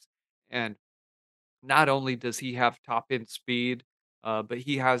moves. And not only does he have top end speed, but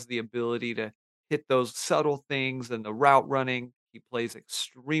he has the ability to hit those subtle things and the route running. He plays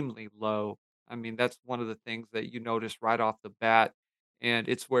extremely low. I mean, that's one of the things that you notice right off the bat. And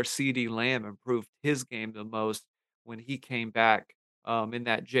it's where CD Lamb improved his game the most when he came back in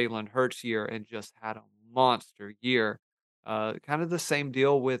that Jalen Hurts year and just had a monster year. Kind of the same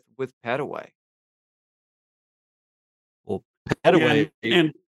deal with Petaway. Well, Yeah,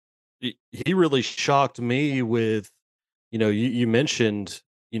 Petaway, he really shocked me with, you mentioned,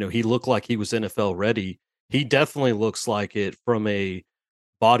 he looked like he was NFL ready. He definitely looks like it from a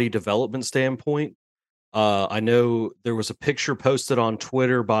body development standpoint. I know there was a picture posted on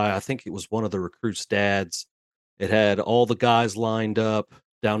Twitter by, I think it was one of the recruits' dads. It had all the guys lined up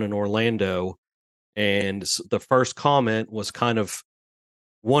down in Orlando. And the first comment was kind of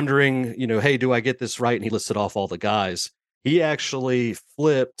wondering, hey, do I get this right? And he listed off all the guys. He actually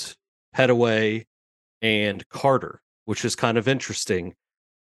flipped Petaway and Carter. which is kind of interesting.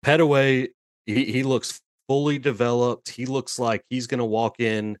 Petaway, he looks fully developed. He looks like he's going to walk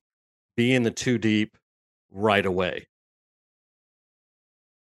in, be in the two deep right away.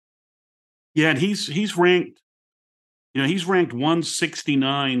 Yeah, and he's ranked, he's ranked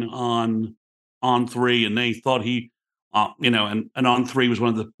 169 on three, and they thought he, and on three was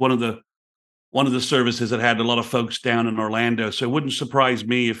one of the services that had a lot of folks down in Orlando. So it wouldn't surprise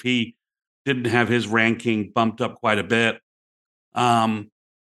me if he didn't have his ranking bumped up quite a bit.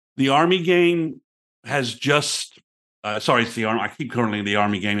 The Army game has just, it's the Army. I keep calling it the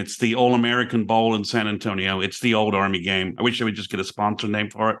Army game. It's the All American Bowl in San Antonio. It's the old Army game. I wish I would just get a sponsor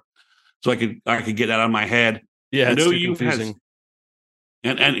name for it, so I could get that out of my head. Yeah, and it's too OU confusing.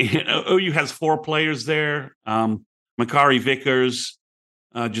 and OU has 4 players there: Makari Vickers,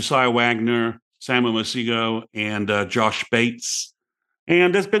 Josiah Wagner, Samuel Masigo, and Josh Bates.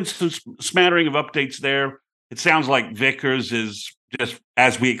 And there's been some smattering of updates there. It sounds like Vickers is just,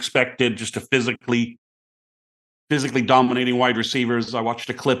 as we expected, just a physically dominating wide receivers. I watched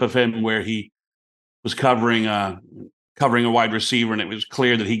a clip of him where he was covering a wide receiver, and it was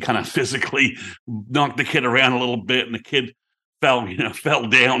clear that he kind of physically knocked the kid around a little bit, and the kid fell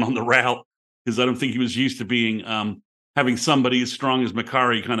down on the route, because I don't think he was used to being having somebody as strong as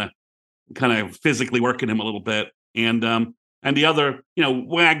Makari kind of physically working him a little bit. And the other,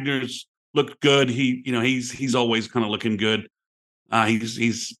 Wagner's looked good. He's always kind of looking good.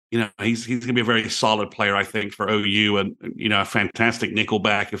 He's going to be a very solid player, I think, for OU, and a fantastic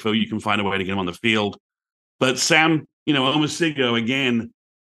nickelback if OU can find a way to get him on the field. But Sam, Omasigo again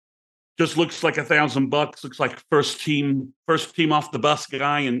just looks like $1,000. Looks like first team off the bus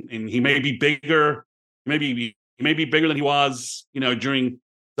guy, and he may be bigger, maybe bigger than he was, during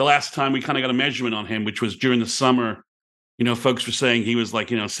the last time we kind of got a measurement on him, which was during the summer. Folks were saying he was like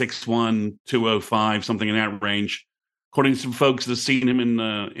 6'1", 205, something in that range. According to some folks that have seen him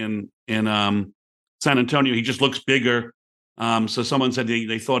in San Antonio, he just looks bigger. So someone said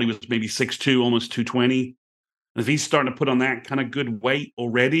they thought he was maybe 6'2", almost 220. And if he's starting to put on that kind of good weight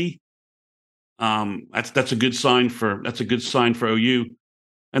already, that's a good sign for OU.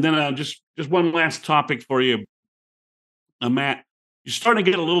 And then just one last topic for you, Matt. You're starting to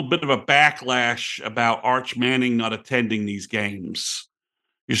get a little bit of a backlash about Arch Manning not attending these games.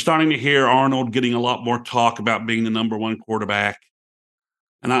 You're starting to hear Arnold getting a lot more talk about being the number one quarterback.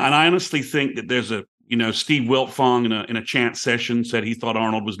 And I honestly think that there's Steve Wiltfong in a chant session said he thought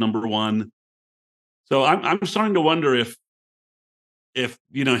Arnold was number one. So I'm starting to wonder if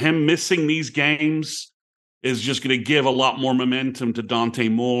him missing these games is just going to give a lot more momentum to Dante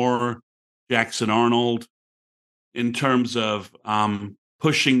Moore, Jackson Arnold, in terms of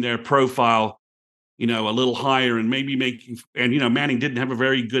pushing their profile, a little higher, and maybe Manning didn't have a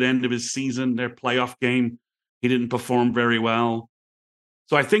very good end of his season. Their playoff game, he didn't perform very well.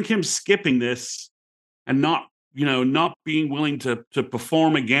 So I think him skipping this and not being willing to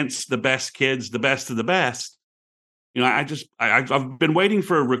perform against the best kids, the best of the best. I've been waiting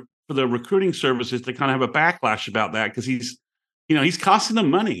for the recruiting services to kind of have a backlash about that, because he's costing them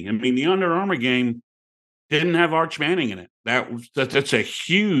money. I mean, the Under Armour game didn't have Arch Manning in it. That's a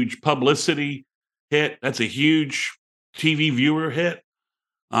huge publicity hit. That's a huge TV viewer hit.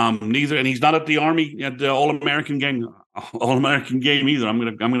 And he's not at the All American game either. I'm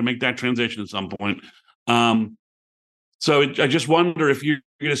gonna make that transition at some point. So I just wonder if you're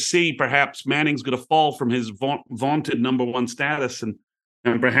going to see perhaps Manning's going to fall from his vaunted number one status and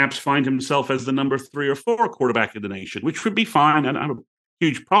perhaps find himself as the number 3 or 4 quarterback in the nation, which would be fine. I don't have a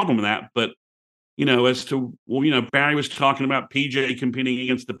huge problem with that. But, as to, Barry was talking about PJ competing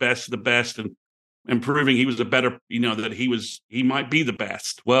against the best of the best and proving he was a better, that he might be the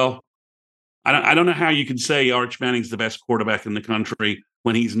best. Well, I don't know how you can say Arch Manning's the best quarterback in the country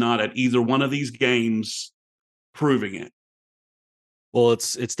when he's not at either one of these games proving it. Well,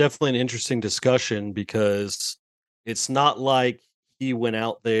 it's definitely an interesting discussion, because it's not like he went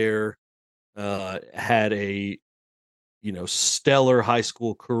out there, had a stellar high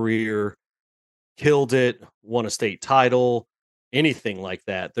school career, killed it, won a state title, anything like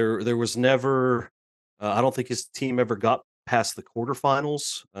that. There was never, I don't think his team ever got past the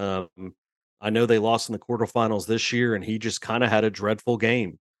quarterfinals. I know they lost in the quarterfinals this year, and he just kind of had a dreadful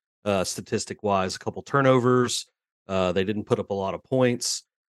game, statistic wise. A couple turnovers. They didn't put up a lot of points.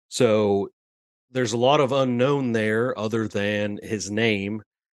 So there's a lot of unknown there other than his name.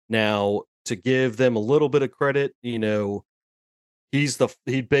 Now, to give them a little bit of credit, he'd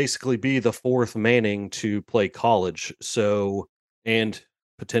basically be the 4th Manning to play college. So, and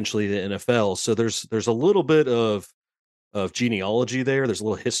potentially the NFL. So there's a little bit of genealogy there. There's a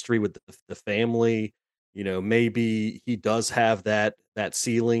little history with the family. maybe he does have that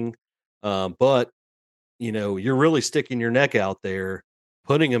ceiling, but you're really sticking your neck out there,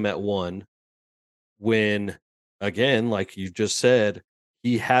 putting him at 1 when, again, like you just said,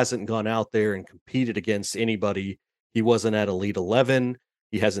 he hasn't gone out there and competed against anybody. He wasn't at Elite 11.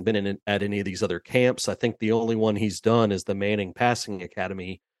 He hasn't been at any of these other camps. I think the only one he's done is the Manning Passing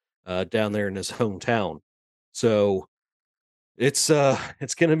Academy down there in his hometown. So it's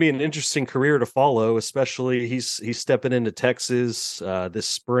going to be an interesting career to follow, especially he's stepping into Texas this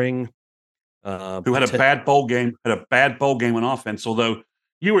spring. Who had a bad bowl game, on offense. Although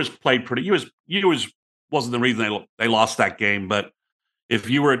Ewers played pretty. Ewers wasn't the reason they lost that game. But if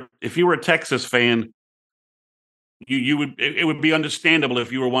you were a Texas fan, it would be understandable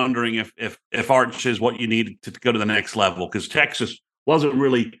if you were wondering if Arch is what you needed to go to the next level, because Texas wasn't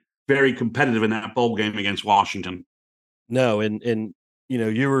really very competitive in that bowl game against Washington. No, and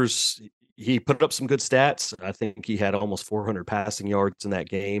Ewers, he put up some good stats. I think he had almost 400 passing yards in that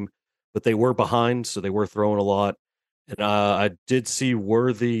game, but they were behind, so they were throwing a lot. And I did see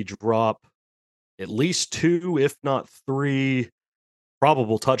Worthy drop at least 2, if not 3,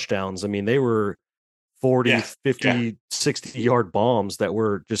 probable touchdowns. I mean, they were 40, 50, 60-yard bombs that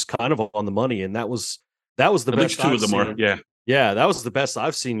were just kind of on the money, and that was the at best. Least 2 of them were, yeah, that was the best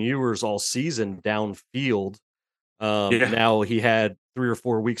I've seen Ewers all season downfield. Now he had 3 or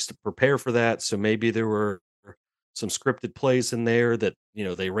 4 weeks to prepare for that, so maybe there were some scripted plays in there that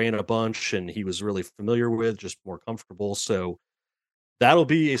they ran a bunch and he was really familiar with, just more comfortable. So that'll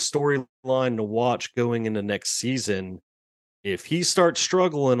be a storyline to watch going into next season. If he starts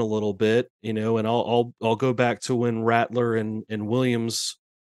struggling a little bit, and I'll go back to when Rattler and Williams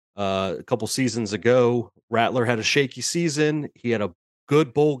a couple seasons ago. Rattler had a shaky season. He had a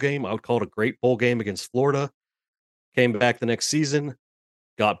good bowl game. I would call it a great bowl game against Florida. Came back the next season,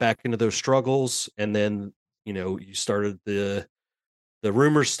 got back into those struggles, and then you started the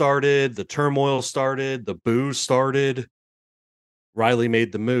rumors started, the turmoil started, the boos started. Riley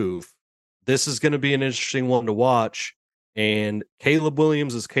made the move. This is going to be an interesting one to watch. And Caleb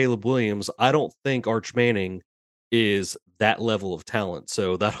Williams is Caleb Williams. I don't think Arch Manning is that level of talent.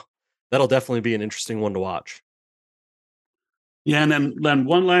 So that'll definitely be an interesting one to watch. Yeah, and then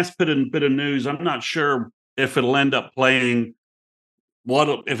one last bit of news. I'm not sure if it'll end up playing,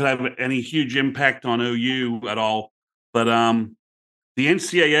 if it have any huge impact on OU at all. But the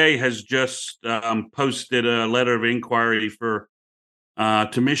NCAA has just posted a letter of inquiry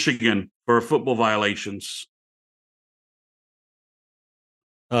to Michigan for football violations.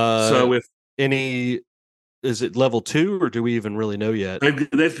 So if is it level 2, or do we even really know yet?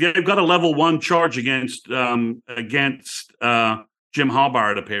 They've got a level 1 charge against Jim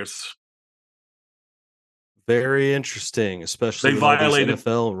Harbaugh, it appears. Very interesting, especially they violated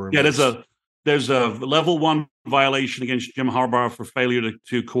NFL rumors. Yeah, there's a level 1 violation against Jim Harbaugh for failure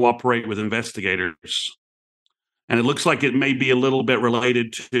to cooperate with investigators, and it looks like it may be a little bit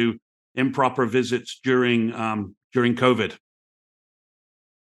related to improper visits during COVID.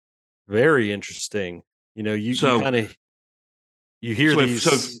 Very interesting. You hear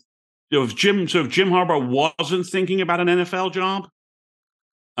these. If Jim Harbaugh wasn't thinking about an NFL job,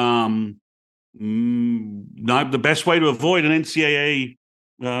 not the best way to avoid an NCAA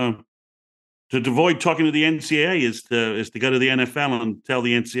to avoid talking to the NCAA is to go to the NFL and tell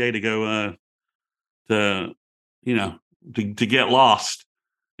the NCAA to go to get lost.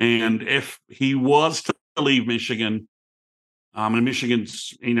 And if he was to leave Michigan, and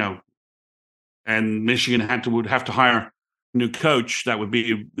Michigan's and Michigan would have to hire a new coach, that would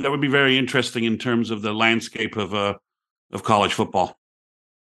be very interesting in terms of the landscape of college football.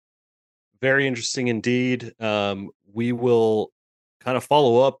 Very interesting indeed. We will kind of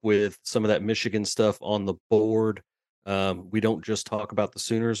follow up with some of that Michigan stuff on the board. We don't just talk about the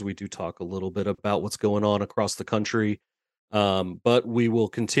Sooners. We do talk a little bit about what's going on across the country. But we will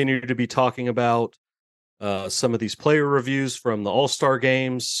continue to be talking about some of these player reviews from the All-Star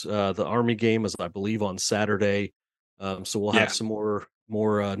games. The Army game is, I believe, on Saturday. So we'll have some more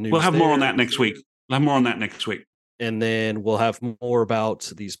news. We'll have more on that next week. And then we'll have more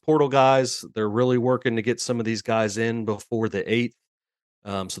about these portal guys. They're really working to get some of these guys in before the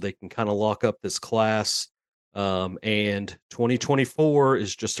 8th, so they can kind of lock up this class. And 2024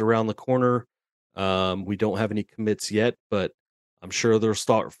 is just around the corner. We don't have any commits yet, but I'm sure they'll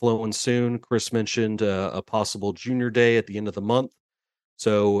start flowing soon. Chris mentioned a possible junior day at the end of the month.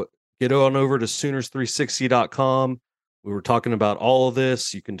 So get on over to Sooners360.com. We were talking about all of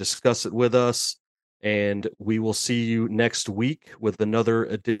this. You can discuss it with us. And we will see you next week with another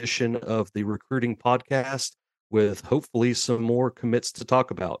edition of the Recruiting Podcast with hopefully some more commits to talk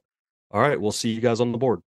about. All right. We'll see you guys on the board.